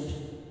muchos.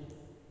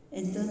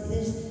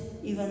 Entonces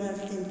iban al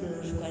templo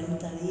los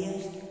 40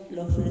 días,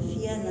 lo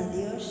ofrecían a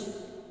Dios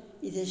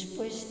y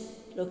después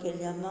lo que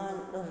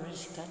llamaban lo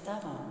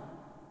rescataban.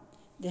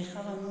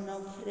 Dejaban una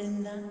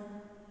ofrenda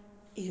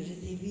y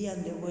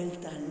recibían de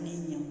vuelta al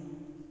niño.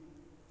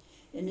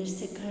 En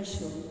este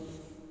caso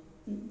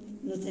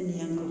no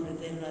tenían que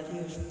ofrecerlo a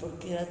Dios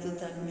porque era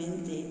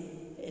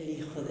totalmente el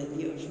Hijo de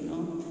Dios,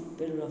 ¿no?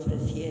 Pero lo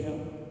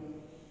ofrecieron.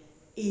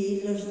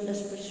 Y las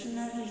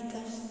personas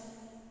ricas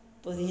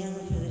podían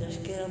ofrecer, las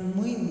que eran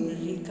muy, muy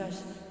ricas,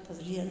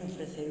 podrían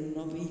ofrecer un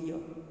novillo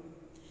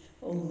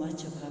o un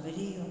macho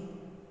cabrío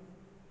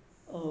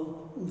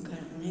o un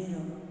carnero,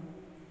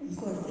 un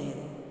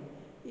cordero,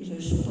 y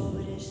los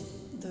pobres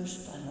 2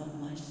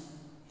 palomas.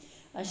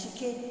 Así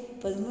que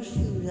podemos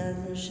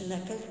figurarnos en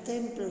aquel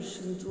templo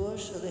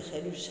suntuoso de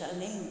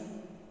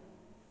Jerusalén,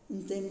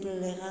 un templo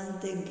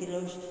elegante en que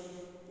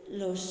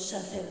los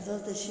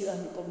sacerdotes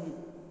iban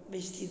con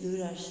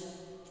vestiduras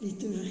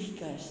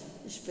litúrgicas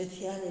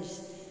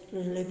especiales,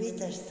 los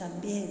levitas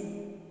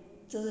también,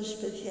 todos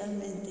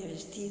especialmente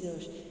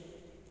vestidos.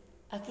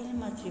 Aquel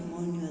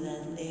matrimonio de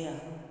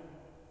aldea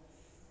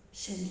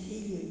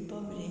sencillo y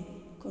pobre,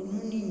 con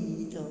un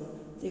niñito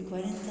de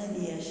 40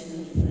 días en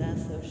los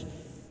brazos,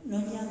 no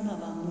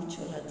llamaba mucho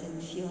la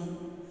atención,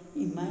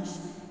 y más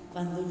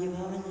cuando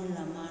llevaban en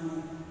la mano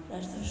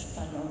las 2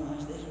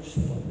 palomas de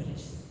los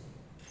pobres.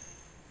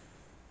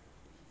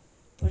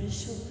 Por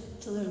eso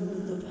todo el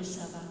mundo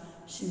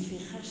pasaba sin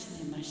fijarse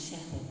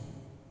demasiado.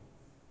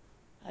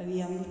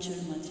 Había muchos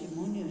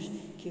matrimonios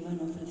que iban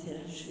a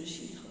ofrecer a sus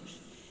hijos,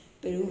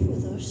 pero hubo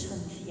 2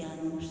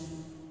 ancianos.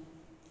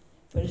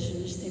 Por eso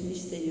en este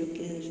misterio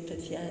quiero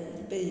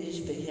pedir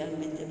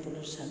especialmente por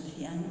los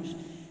ancianos.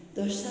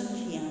 2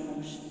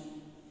 ancianos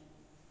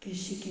que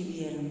sí que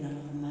vieron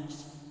algo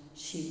más.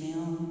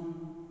 Simeón,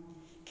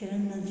 que era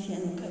un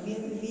anciano que había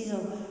vivido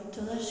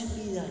toda su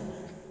vida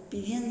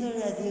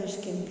pidiéndole a Dios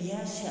que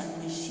enviase al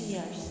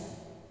Mesías,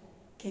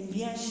 que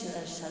enviase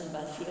la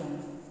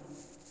salvación.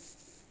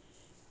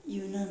 Y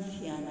una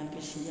anciana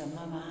que se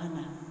llamaba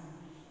Ana,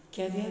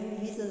 que había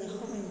vivido de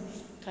joven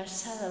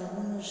casada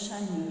algunos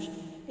años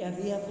y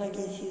había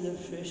fallecido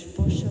su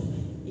esposo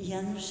y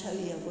ya no se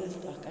había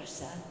vuelto a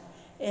casar.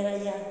 Era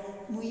ya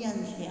muy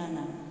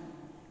anciana,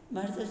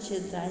 más de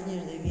 80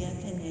 años debía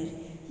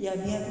tener, y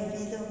había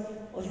vivido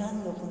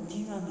orando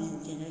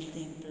continuamente en el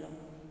templo.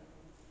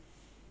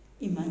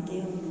 Y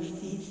Mateo nos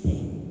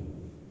dice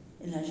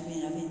en las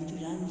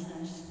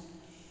bienaventuranzas: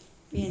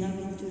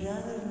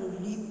 bienaventurados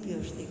los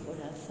limpios de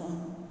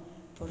corazón,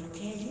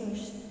 porque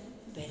ellos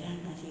verán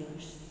a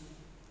Dios.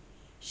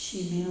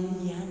 Simeón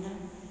y Ana,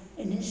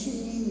 en ese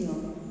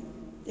niño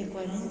de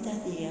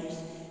 40 días,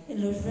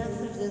 en los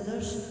brazos de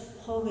 2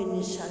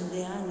 jóvenes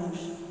aldeanos,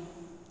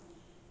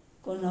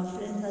 con la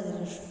ofrenda de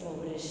los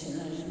pobres en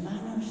las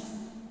manos,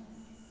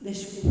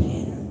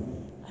 descubrieron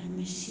al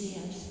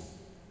Mesías,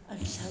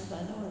 al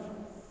Salvador,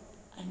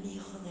 al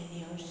Hijo de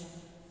Dios.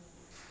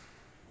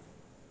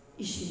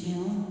 Y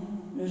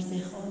Simeón nos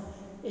dejó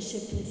ese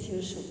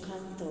precioso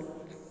canto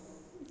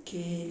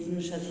que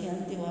nos hacía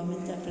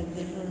antiguamente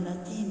aprenderlo en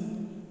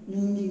latín: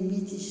 Nun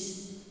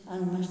dimitis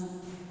almas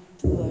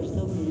tuas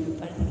Domine, me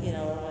parece que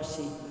era algo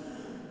así.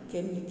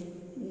 Que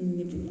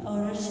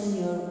ahora,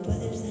 Señor,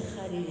 puedes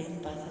dejar ir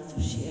en paz a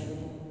tu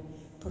siervo,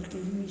 porque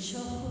mis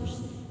ojos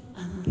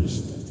han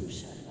visto tu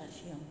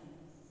salvación.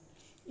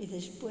 Y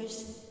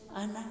después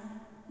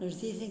Ana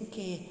nos dicen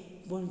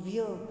que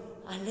volvió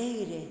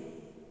alegre,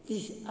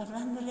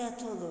 hablándole a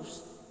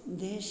todos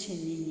de ese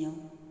niño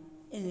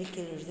en el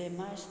que los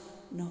demás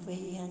no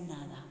veían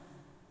nada.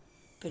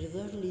 Pero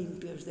 2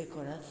 limpios de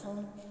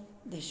corazón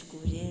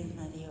descubrieron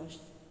a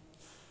Dios.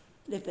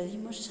 Le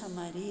pedimos a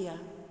María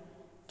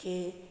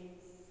que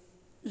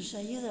nos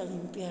ayude a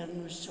limpiar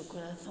nuestro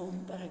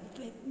corazón para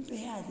que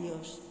vea a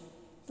Dios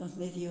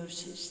donde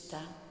Dios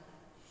está.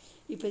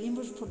 Y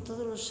pedimos por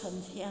todos los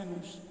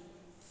ancianos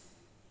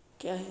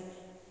que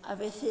a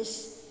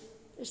veces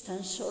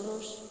están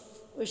solos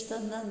o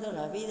están dando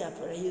la vida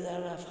por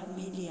ayudar a la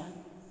familia,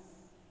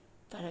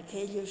 para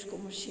que ellos,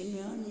 como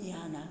Simeón y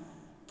Ana,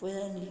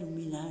 puedan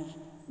iluminar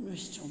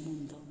nuestro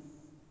mundo.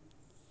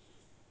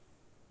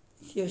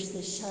 Dios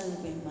te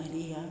salve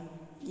María,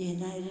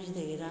 llena eres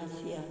de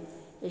gracia,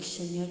 el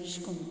Señor es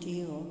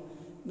contigo,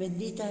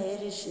 bendita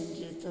eres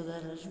entre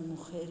todas las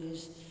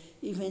mujeres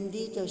y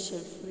bendito es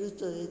el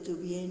fruto de tu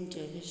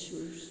vientre,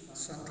 Jesús.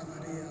 Santa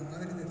María,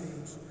 Madre de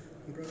Dios,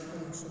 ruega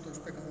por nosotros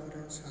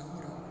pecadores,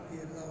 ahora y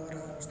en la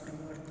hora de nuestra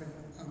muerte.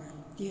 Amén.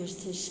 Dios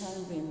te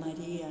salve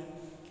María,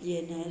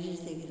 llena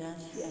eres de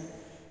gracia,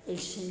 el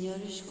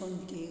Señor es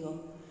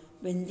contigo,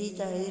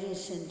 bendita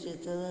eres entre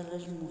todas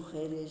las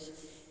mujeres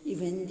y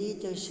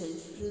bendito es el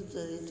fruto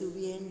de tu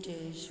vientre,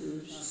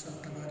 Jesús.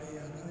 Santa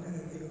María, Madre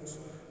de Dios,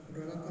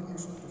 ruega por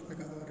nosotros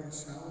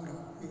pecadores,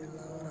 ahora y en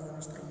la hora de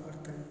nuestra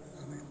muerte.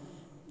 Amén.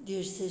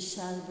 Dios te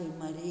salve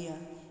María,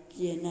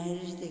 llena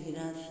eres de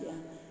gracia,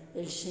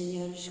 el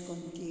Señor es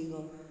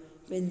contigo,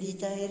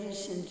 bendita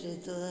eres entre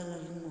todas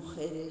las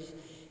mujeres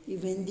y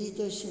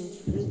bendito es el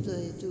fruto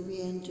de tu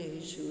vientre,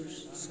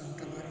 Jesús.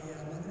 Santa María,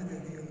 Madre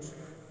de Dios,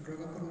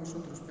 ruega por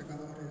nosotros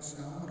pecadores,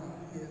 ahora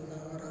y en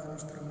la hora de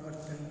nuestra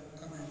muerte.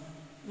 Amén.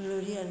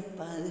 Gloria al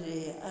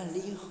Padre, al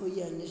Hijo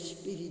y al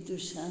Espíritu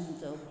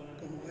Santo.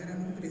 Como era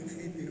en un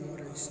principio,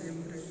 ahora y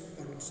siempre,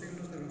 por los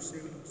siglos de los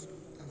siglos.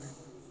 Amén.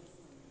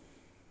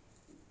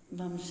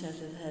 Vamos a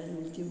rezar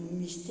el último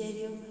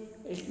misterio.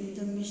 El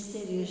 5.º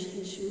misterio es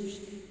Jesús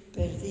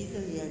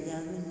perdido y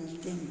hallado en el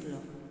templo.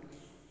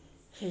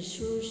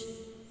 Jesús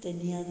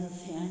tenía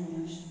 12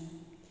 años.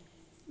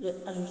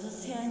 A los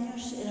 12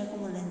 años era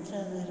como la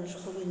entrada de los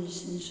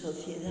jóvenes en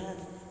sociedad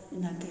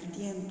en aquel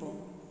tiempo.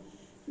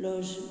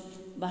 Los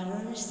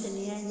varones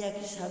tenían ya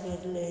que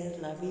saber leer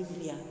la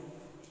Biblia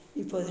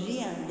y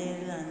podrían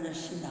leerla en la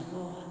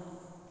sinagoga.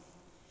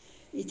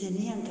 Y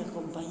tenían que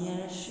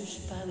acompañar a sus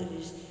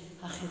padres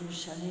a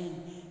Jerusalén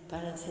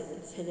para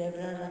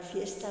celebrar la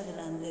fiesta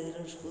grande de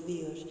los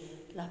judíos,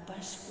 la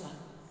Pascua,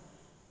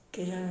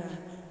 que era la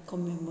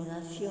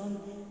conmemoración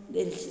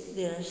de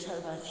la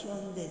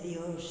salvación de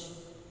Dios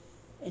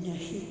en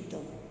Egipto,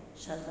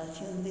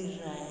 salvación de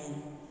Israel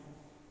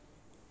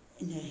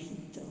en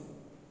Egipto.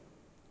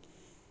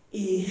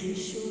 Y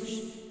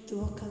Jesús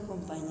tuvo que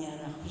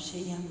acompañar a José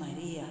y a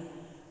María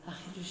a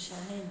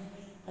Jerusalén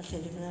a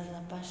celebrar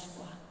la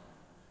Pascua.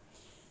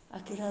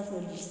 Aquel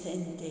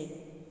adolescente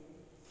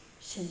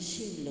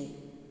sensible,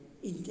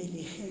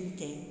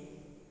 inteligente,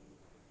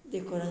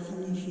 de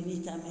corazón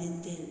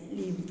infinitamente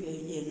limpio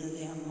y lleno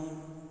de amor.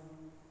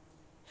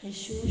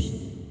 Jesús,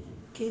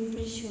 qué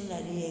impresión le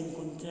haría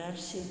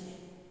encontrarse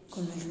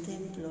con el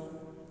templo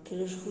que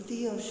los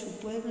judíos, su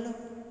pueblo,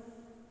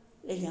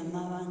 le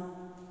llamaban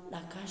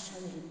la casa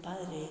del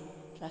Padre,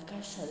 la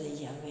casa de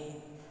Yahvé,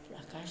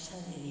 la casa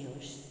de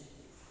Dios.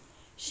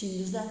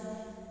 Sin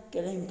duda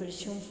que la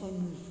impresión fue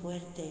muy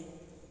fuerte,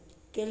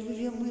 que él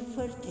vivió muy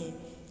fuerte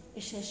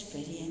esa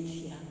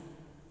experiencia.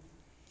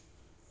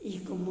 Y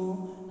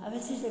como a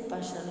veces le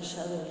pasa a los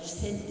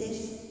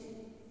adolescentes,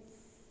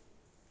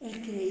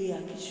 él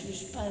creía que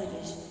sus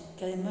padres,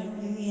 que además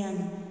vivían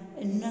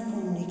en una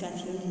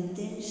comunicación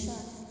intensa,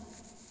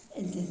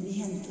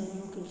 entendían todo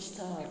lo que le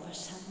estaba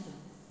pasando,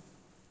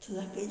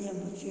 toda aquella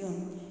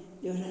emoción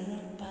de orar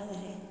al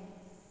Padre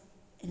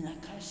en la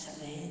casa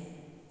de él.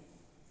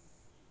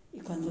 Y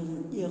cuando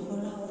llegó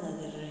la hora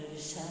de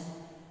regresar,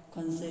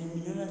 cuando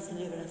terminó la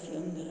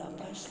celebración de la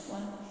Pascua,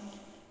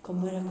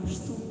 como era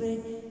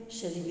costumbre,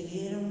 se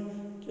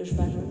dividieron los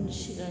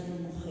varones y las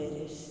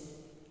mujeres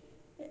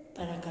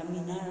para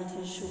caminar a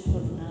hacer su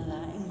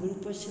jornada en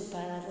grupos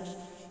separados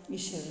y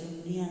se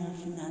reunían al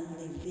final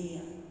del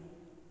día.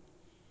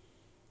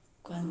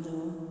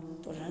 Cuando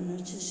por la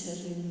noche se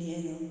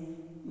reunieron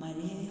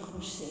María y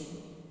José,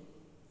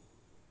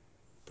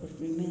 por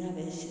primera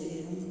vez se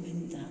dieron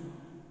cuenta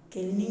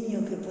que el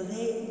niño que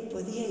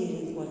podía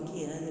ir en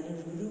cualquiera de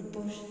los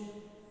grupos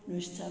no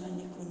estaba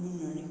ni con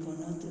uno ni con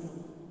otro.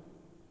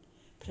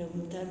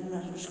 Preguntaron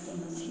a los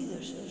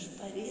conocidos, a los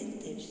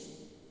parientes,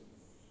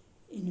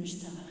 y no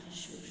estaba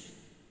Jesús.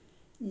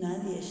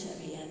 Nadie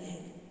sabía de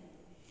él.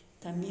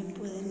 También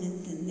pueden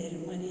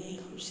entender María y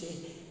José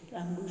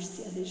la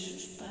angustia de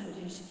sus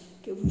padres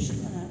que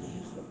buscan al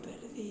hijo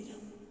perdido.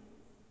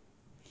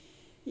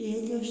 Y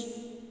ellos,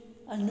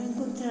 al no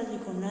encontrarle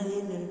con nadie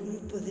en el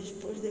grupo,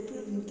 después de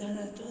preguntar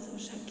a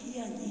todos aquí y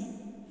allí,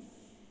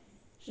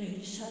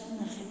 regresaron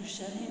a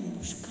Jerusalén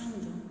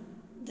buscando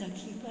de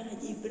aquí para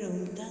allí,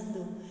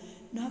 preguntando.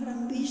 No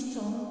habrán visto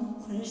aún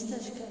con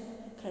estas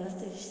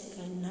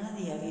características,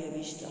 nadie había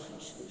visto a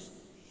Jesús.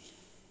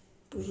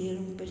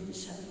 Pudieron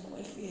pensar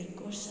cualquier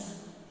cosa.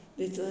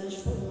 De todas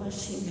formas,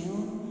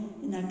 Simeón,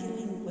 en aquel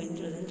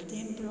encuentro del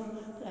templo,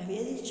 le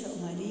había dicho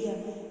a María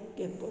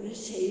que por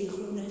ese hijo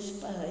una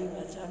espada iba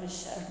a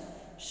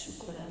atravesar su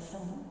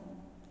corazón.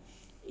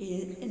 Y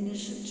en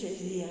esos 3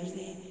 días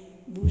de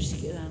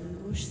búsqueda,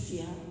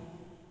 angustia,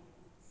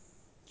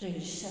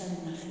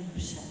 regresaron a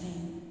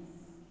Jerusalén.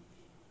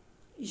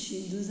 Y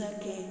sin duda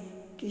que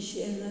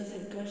quisieron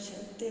acercarse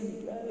al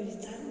templo a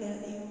gritarle a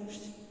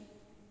Dios,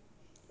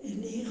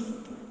 el Hijo,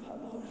 por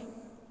favor.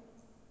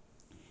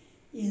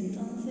 Y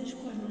entonces,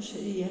 ¿cuál no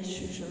sería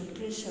su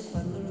sorpresa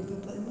cuando lo que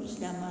podemos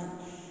llamar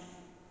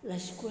la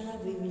escuela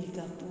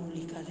bíblica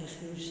pública de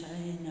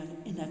Jerusalén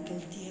en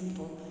aquel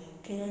tiempo,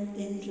 que eran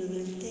dentro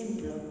del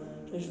templo,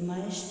 los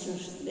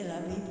maestros de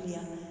la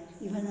Biblia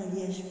iban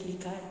allí a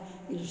explicar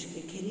y los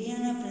que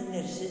querían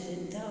aprender se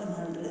sentaban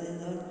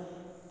alrededor?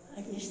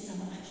 Allí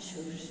estaba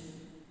Jesús,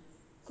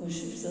 con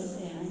sus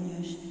 12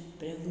 años,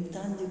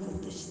 preguntando y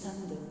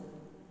contestando.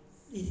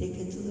 Dice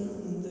que todo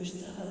el mundo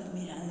estaba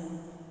admirado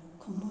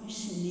cómo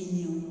ese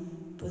niño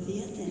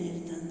podía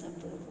tener tanta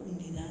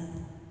profundidad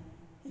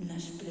en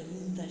las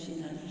preguntas y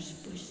las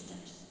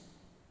respuestas.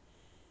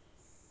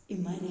 Y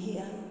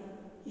María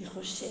y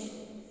José,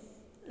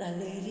 la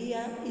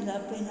alegría y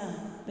la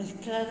pena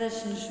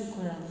mezcladas en su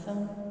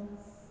corazón,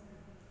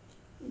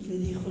 le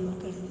dijo lo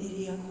que le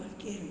diría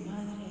cualquier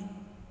madre: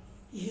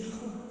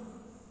 Hijo,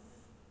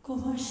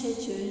 ¿cómo has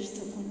hecho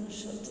esto con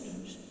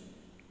nosotros?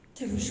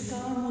 Te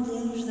buscábamos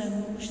llenos de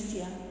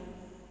angustia.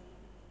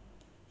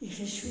 Y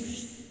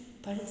Jesús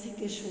parece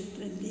que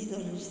sorprendido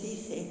les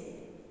dice: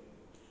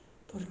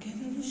 ¿por qué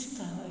me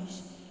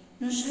buscabais?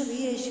 ¿No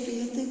sabíais que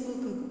yo tengo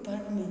que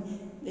ocuparme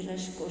de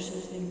las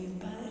cosas de mi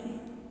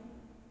Padre?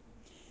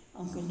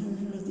 Aunque no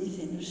nos lo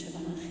dicen los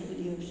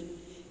evangelios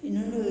y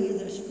no lo he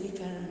oído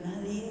explicar a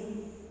nadie,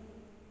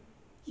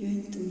 yo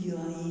intuyo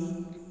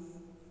ahí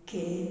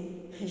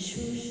que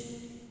Jesús,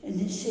 en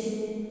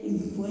ese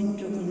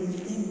encuentro con el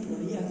templo,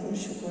 ya con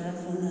su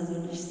corazón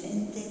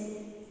adolescente,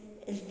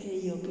 él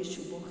creyó que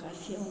su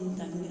vocación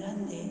tan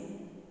grande,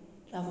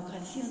 la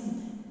vocación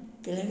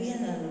que le había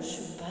dado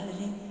su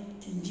Padre,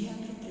 tendría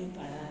que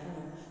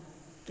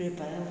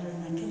prepararlo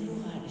en aquel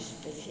lugar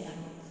especial.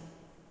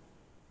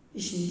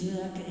 Y sin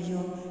duda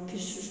creyó que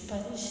sus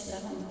padres se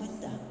daban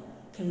cuenta,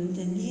 que lo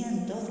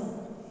entendían todo.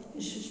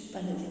 Eso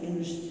parece que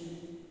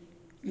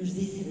nos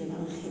dice el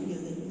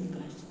Evangelio de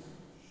Lucas.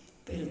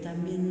 Pero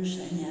también nos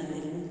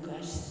añade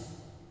Lucas: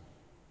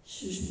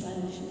 sus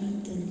padres no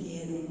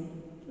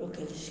entendieron lo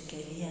que les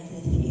quería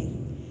decir.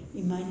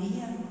 Y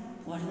María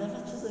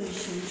guardaba todo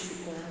eso en su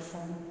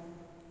corazón,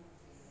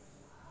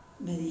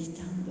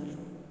 meditándolo,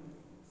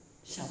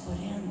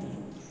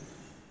 saboreándolo.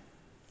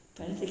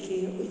 Parece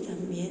que hoy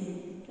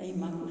también la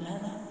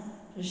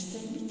Inmaculada nos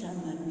está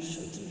invitando a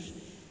nosotros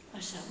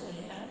a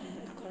saborear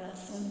en el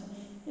corazón,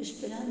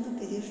 esperando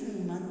que Dios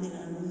nos mande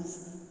la luz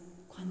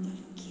cuando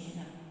Él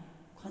quiera,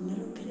 cuando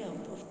lo crea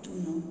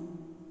oportuno,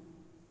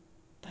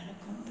 para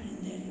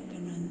comprender lo que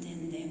no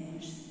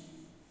entendemos.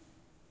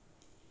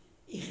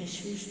 Y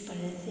Jesús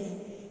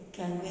parece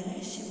que al ver a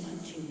ese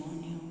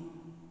matrimonio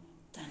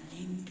tan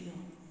limpio,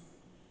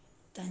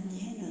 tan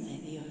lleno de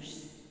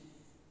Dios,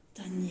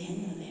 tan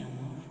lleno de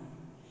amor,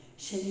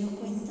 se dio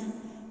cuenta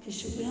que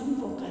su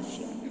gran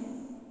vocación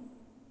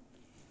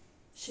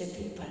se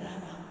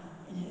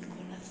preparaba en el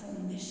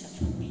corazón de esa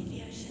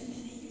familia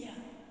sencilla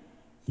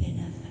de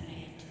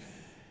Nazaret.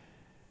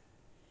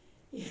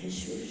 Y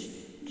Jesús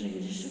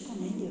regresó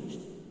con ellos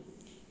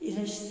y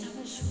les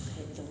estaba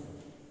sujeto.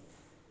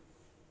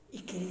 Y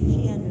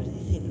crecía, nos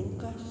dice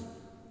Lucas,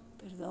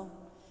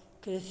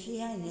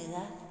 crecía en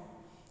edad,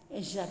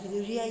 en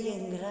sabiduría y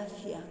en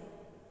gracia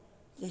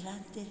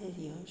delante de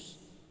Dios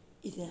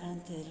y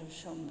delante de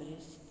los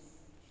hombres.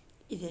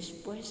 Y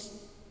después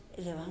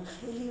el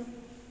Evangelio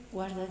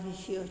guarda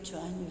 18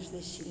 años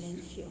de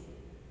silencio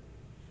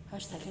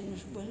hasta que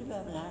nos vuelve a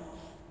hablar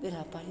de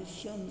la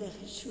aparición de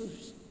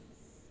Jesús,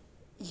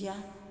 ya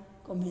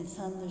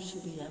comenzando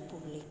su vida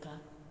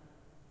pública.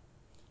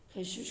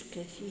 Jesús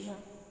crecía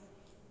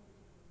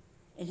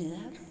en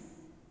edad,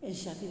 en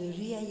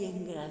sabiduría y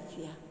en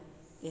gracia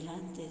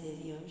delante de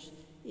Dios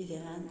y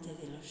delante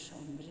de los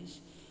hombres.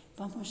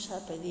 Vamos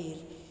a pedir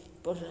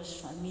por las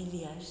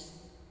familias,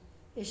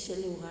 ese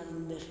lugar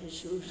donde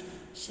Jesús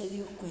se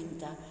dio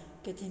cuenta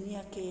que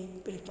tenía que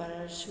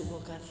preparar su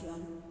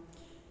vocación,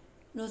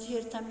 no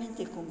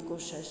ciertamente con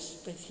cosas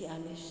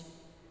especiales,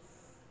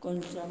 con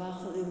el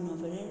trabajo de un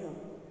obrero,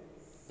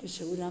 que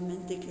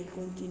seguramente que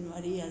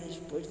continuaría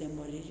después de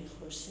morir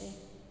José,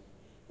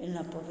 en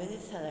la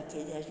pobreza de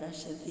aquella, en la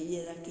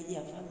sencillez de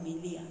aquella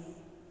familia,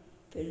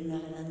 pero en la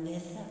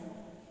grandeza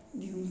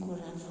de un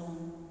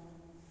corazón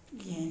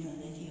lleno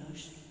de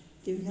Dios,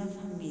 de una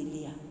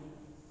familia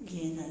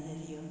llena de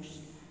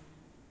Dios.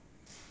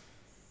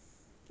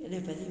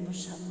 Le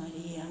pedimos a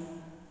María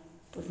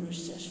por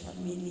nuestras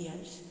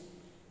familias,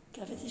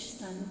 que a veces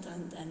están en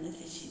tanta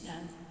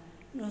necesidad,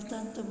 no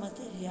tanto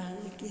material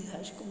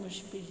quizás como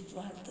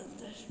espiritual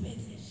tantas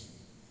veces,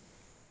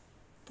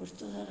 por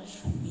todas las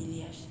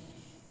familias,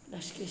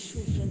 las que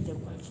sufren de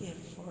cualquier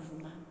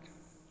forma,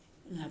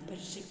 en la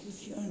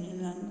persecución,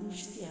 en la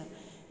angustia,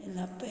 en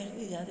la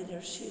pérdida de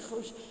los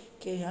hijos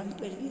que han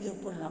perdido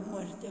por la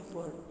muerte,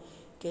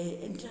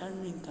 que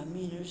entraron en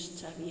caminos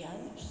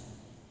extraviados.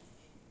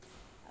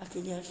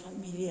 Aquellas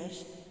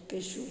familias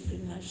que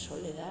sufren la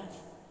soledad,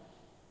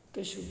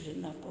 que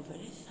sufren la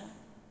pobreza,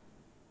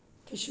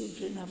 que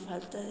sufren la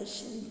falta de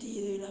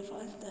sentido y la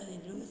falta de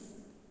luz,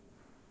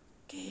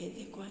 que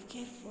de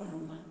cualquier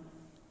forma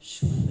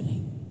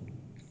sufren,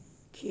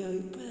 que hoy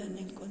puedan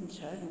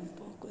encontrar un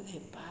poco de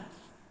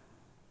paz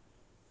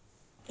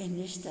en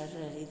esta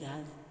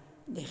realidad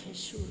de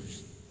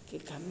Jesús que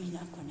camina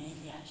con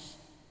ellas,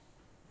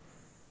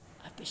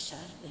 a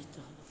pesar de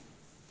todo.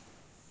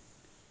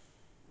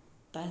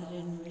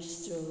 Padre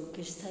nuestro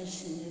que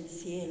estás en el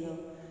cielo,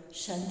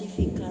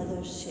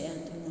 santificado sea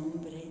tu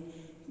nombre,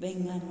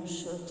 venga a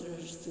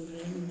nosotros tu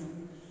reino,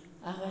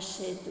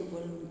 hágase tu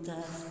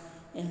voluntad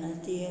en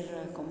la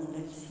tierra como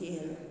en el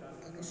cielo.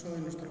 Danos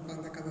hoy nuestro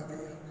pan de cada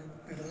día,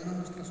 perdona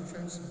nuestras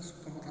ofensas,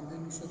 como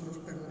también nosotros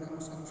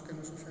perdonamos a los que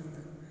nos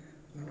ofenden.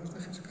 No nos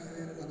dejes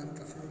caer en la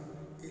tentación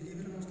y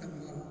líbranos del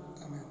mal.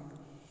 Amén.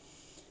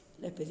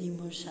 Le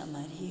pedimos a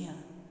María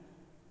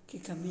que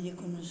camine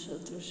con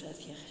nosotros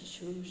hacia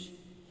Jesús,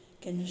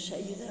 que nos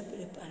ayude a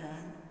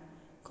preparar,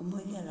 como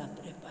ella la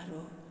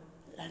preparó,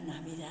 la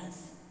Navidad,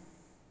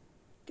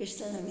 que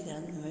esta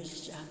Navidad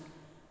nuestra,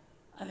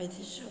 a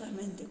veces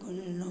solamente con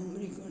el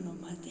nombre y con lo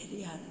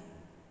material,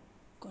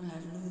 con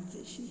las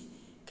luces, y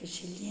que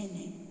se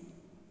llene,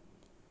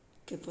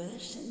 que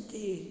puedas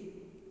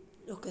sentir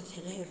lo que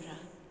celebra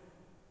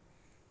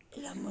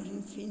el amor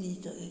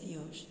infinito de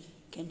Dios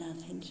que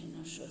nace entre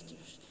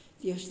nosotros.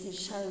 Dios te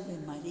salve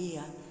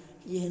María,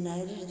 llena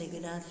eres de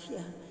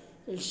gracia,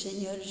 el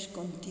Señor es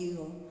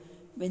contigo,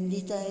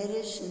 bendita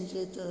eres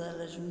entre todas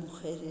las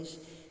mujeres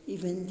y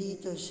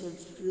bendito es el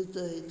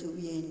fruto de tu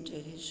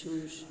vientre,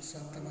 Jesús.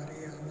 Santa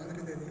María,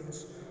 Madre de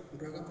Dios,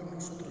 ruega por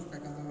nosotros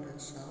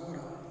pecadores,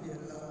 ahora y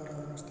en la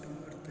hora de nuestra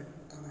muerte.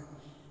 Amén.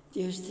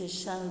 Dios te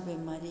salve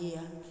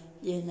María,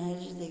 llena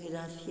eres de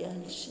gracia,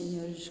 el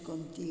Señor es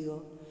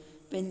contigo,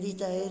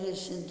 bendita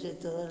eres entre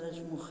todas las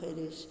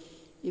mujeres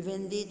y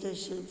bendito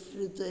es el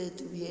fruto de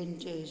tu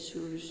vientre,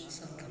 Jesús.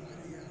 Santa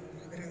María,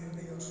 Madre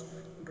de Dios,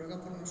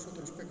 ruega por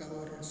nosotros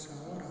pecadores,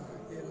 ahora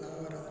y en la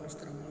hora de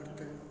nuestra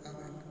muerte.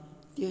 Amén.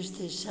 Dios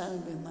te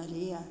salve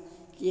María,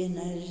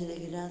 llena eres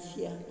de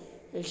gracia,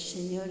 el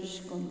Señor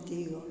es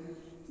contigo,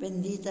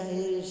 bendita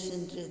eres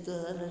entre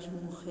todas las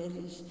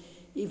mujeres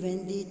y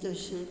bendito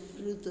es el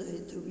fruto de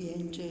tu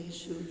vientre,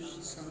 Jesús.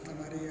 Santa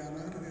María,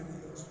 Madre de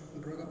Dios,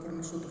 ruega por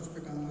nosotros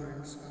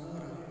pecadores,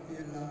 ahora y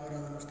en la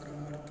hora de nuestra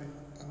muerte.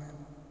 Amén.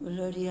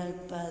 Gloria al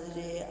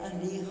Padre,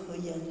 al Hijo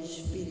y al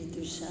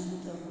Espíritu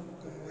Santo.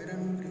 como era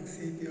en un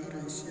principio,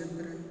 ahora y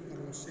siempre, por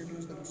los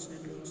siglos de los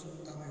siglos.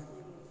 Amén.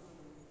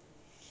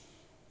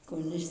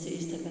 Con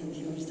esta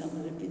canción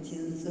estamos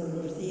repitiendo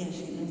todos los días,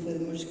 que no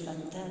podemos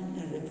cantar,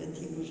 la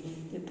repetimos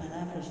de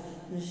palabras.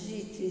 No sé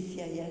si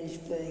Tricia y Alice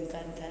pueden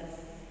cantar.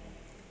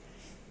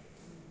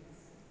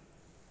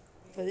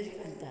 ¿Podéis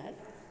cantar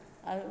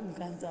un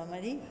canto a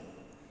María?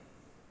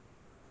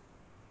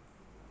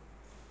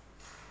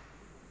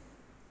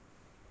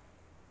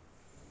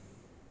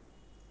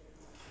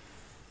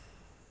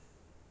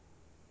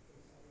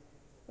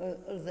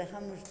 Os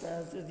dejamos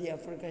para otro día,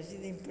 porque así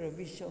de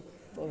improviso,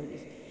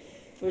 pobres.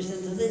 Pues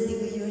entonces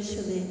digo yo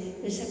eso de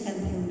esa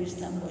canción que es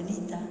tan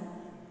bonita,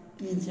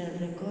 mientras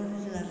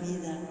recorres la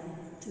vida,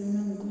 tú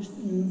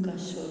nunca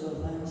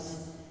solo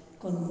vas,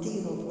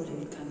 contigo por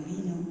el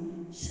camino,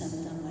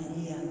 Santa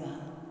María va.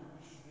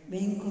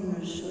 Ven con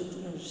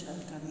nosotros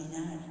al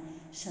caminar,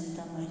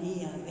 Santa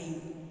María, ven.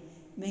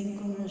 Ven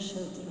con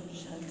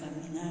nosotros al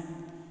caminar,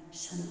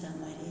 Santa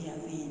María,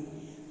 ven.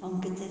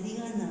 Aunque te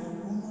digan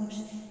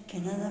algunos que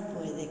nada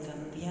puede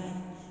cambiar,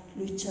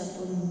 lucha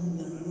por un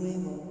mundo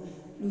nuevo,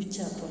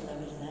 lucha por la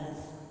verdad.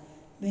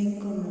 Ven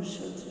con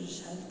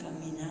nosotros al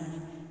caminar,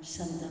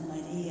 Santa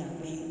María,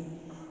 ven.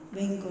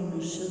 Ven con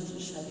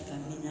nosotros al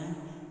caminar,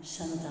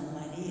 Santa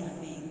María,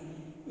 ven.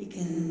 Y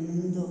que en el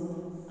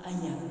mundo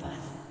haya paz,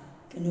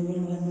 que no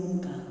vuelva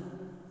nunca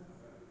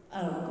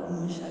algo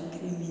como esa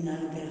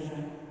criminal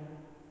guerra,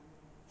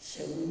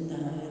 segunda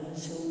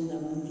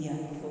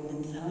mundial, que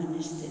comenzaba en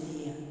este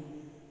día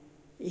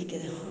y que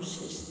dejó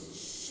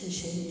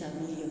 60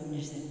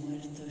 millones de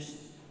muertos.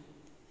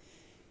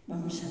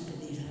 Vamos a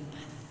pedir la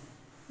paz.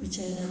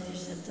 Muchas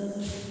gracias a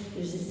todos.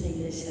 Desde esta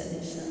iglesia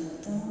de San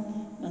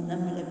Antón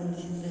mandamos la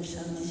bendición del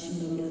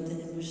Santísimo, que lo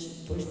tenemos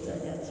puesto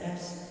allá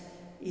atrás,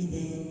 y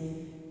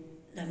de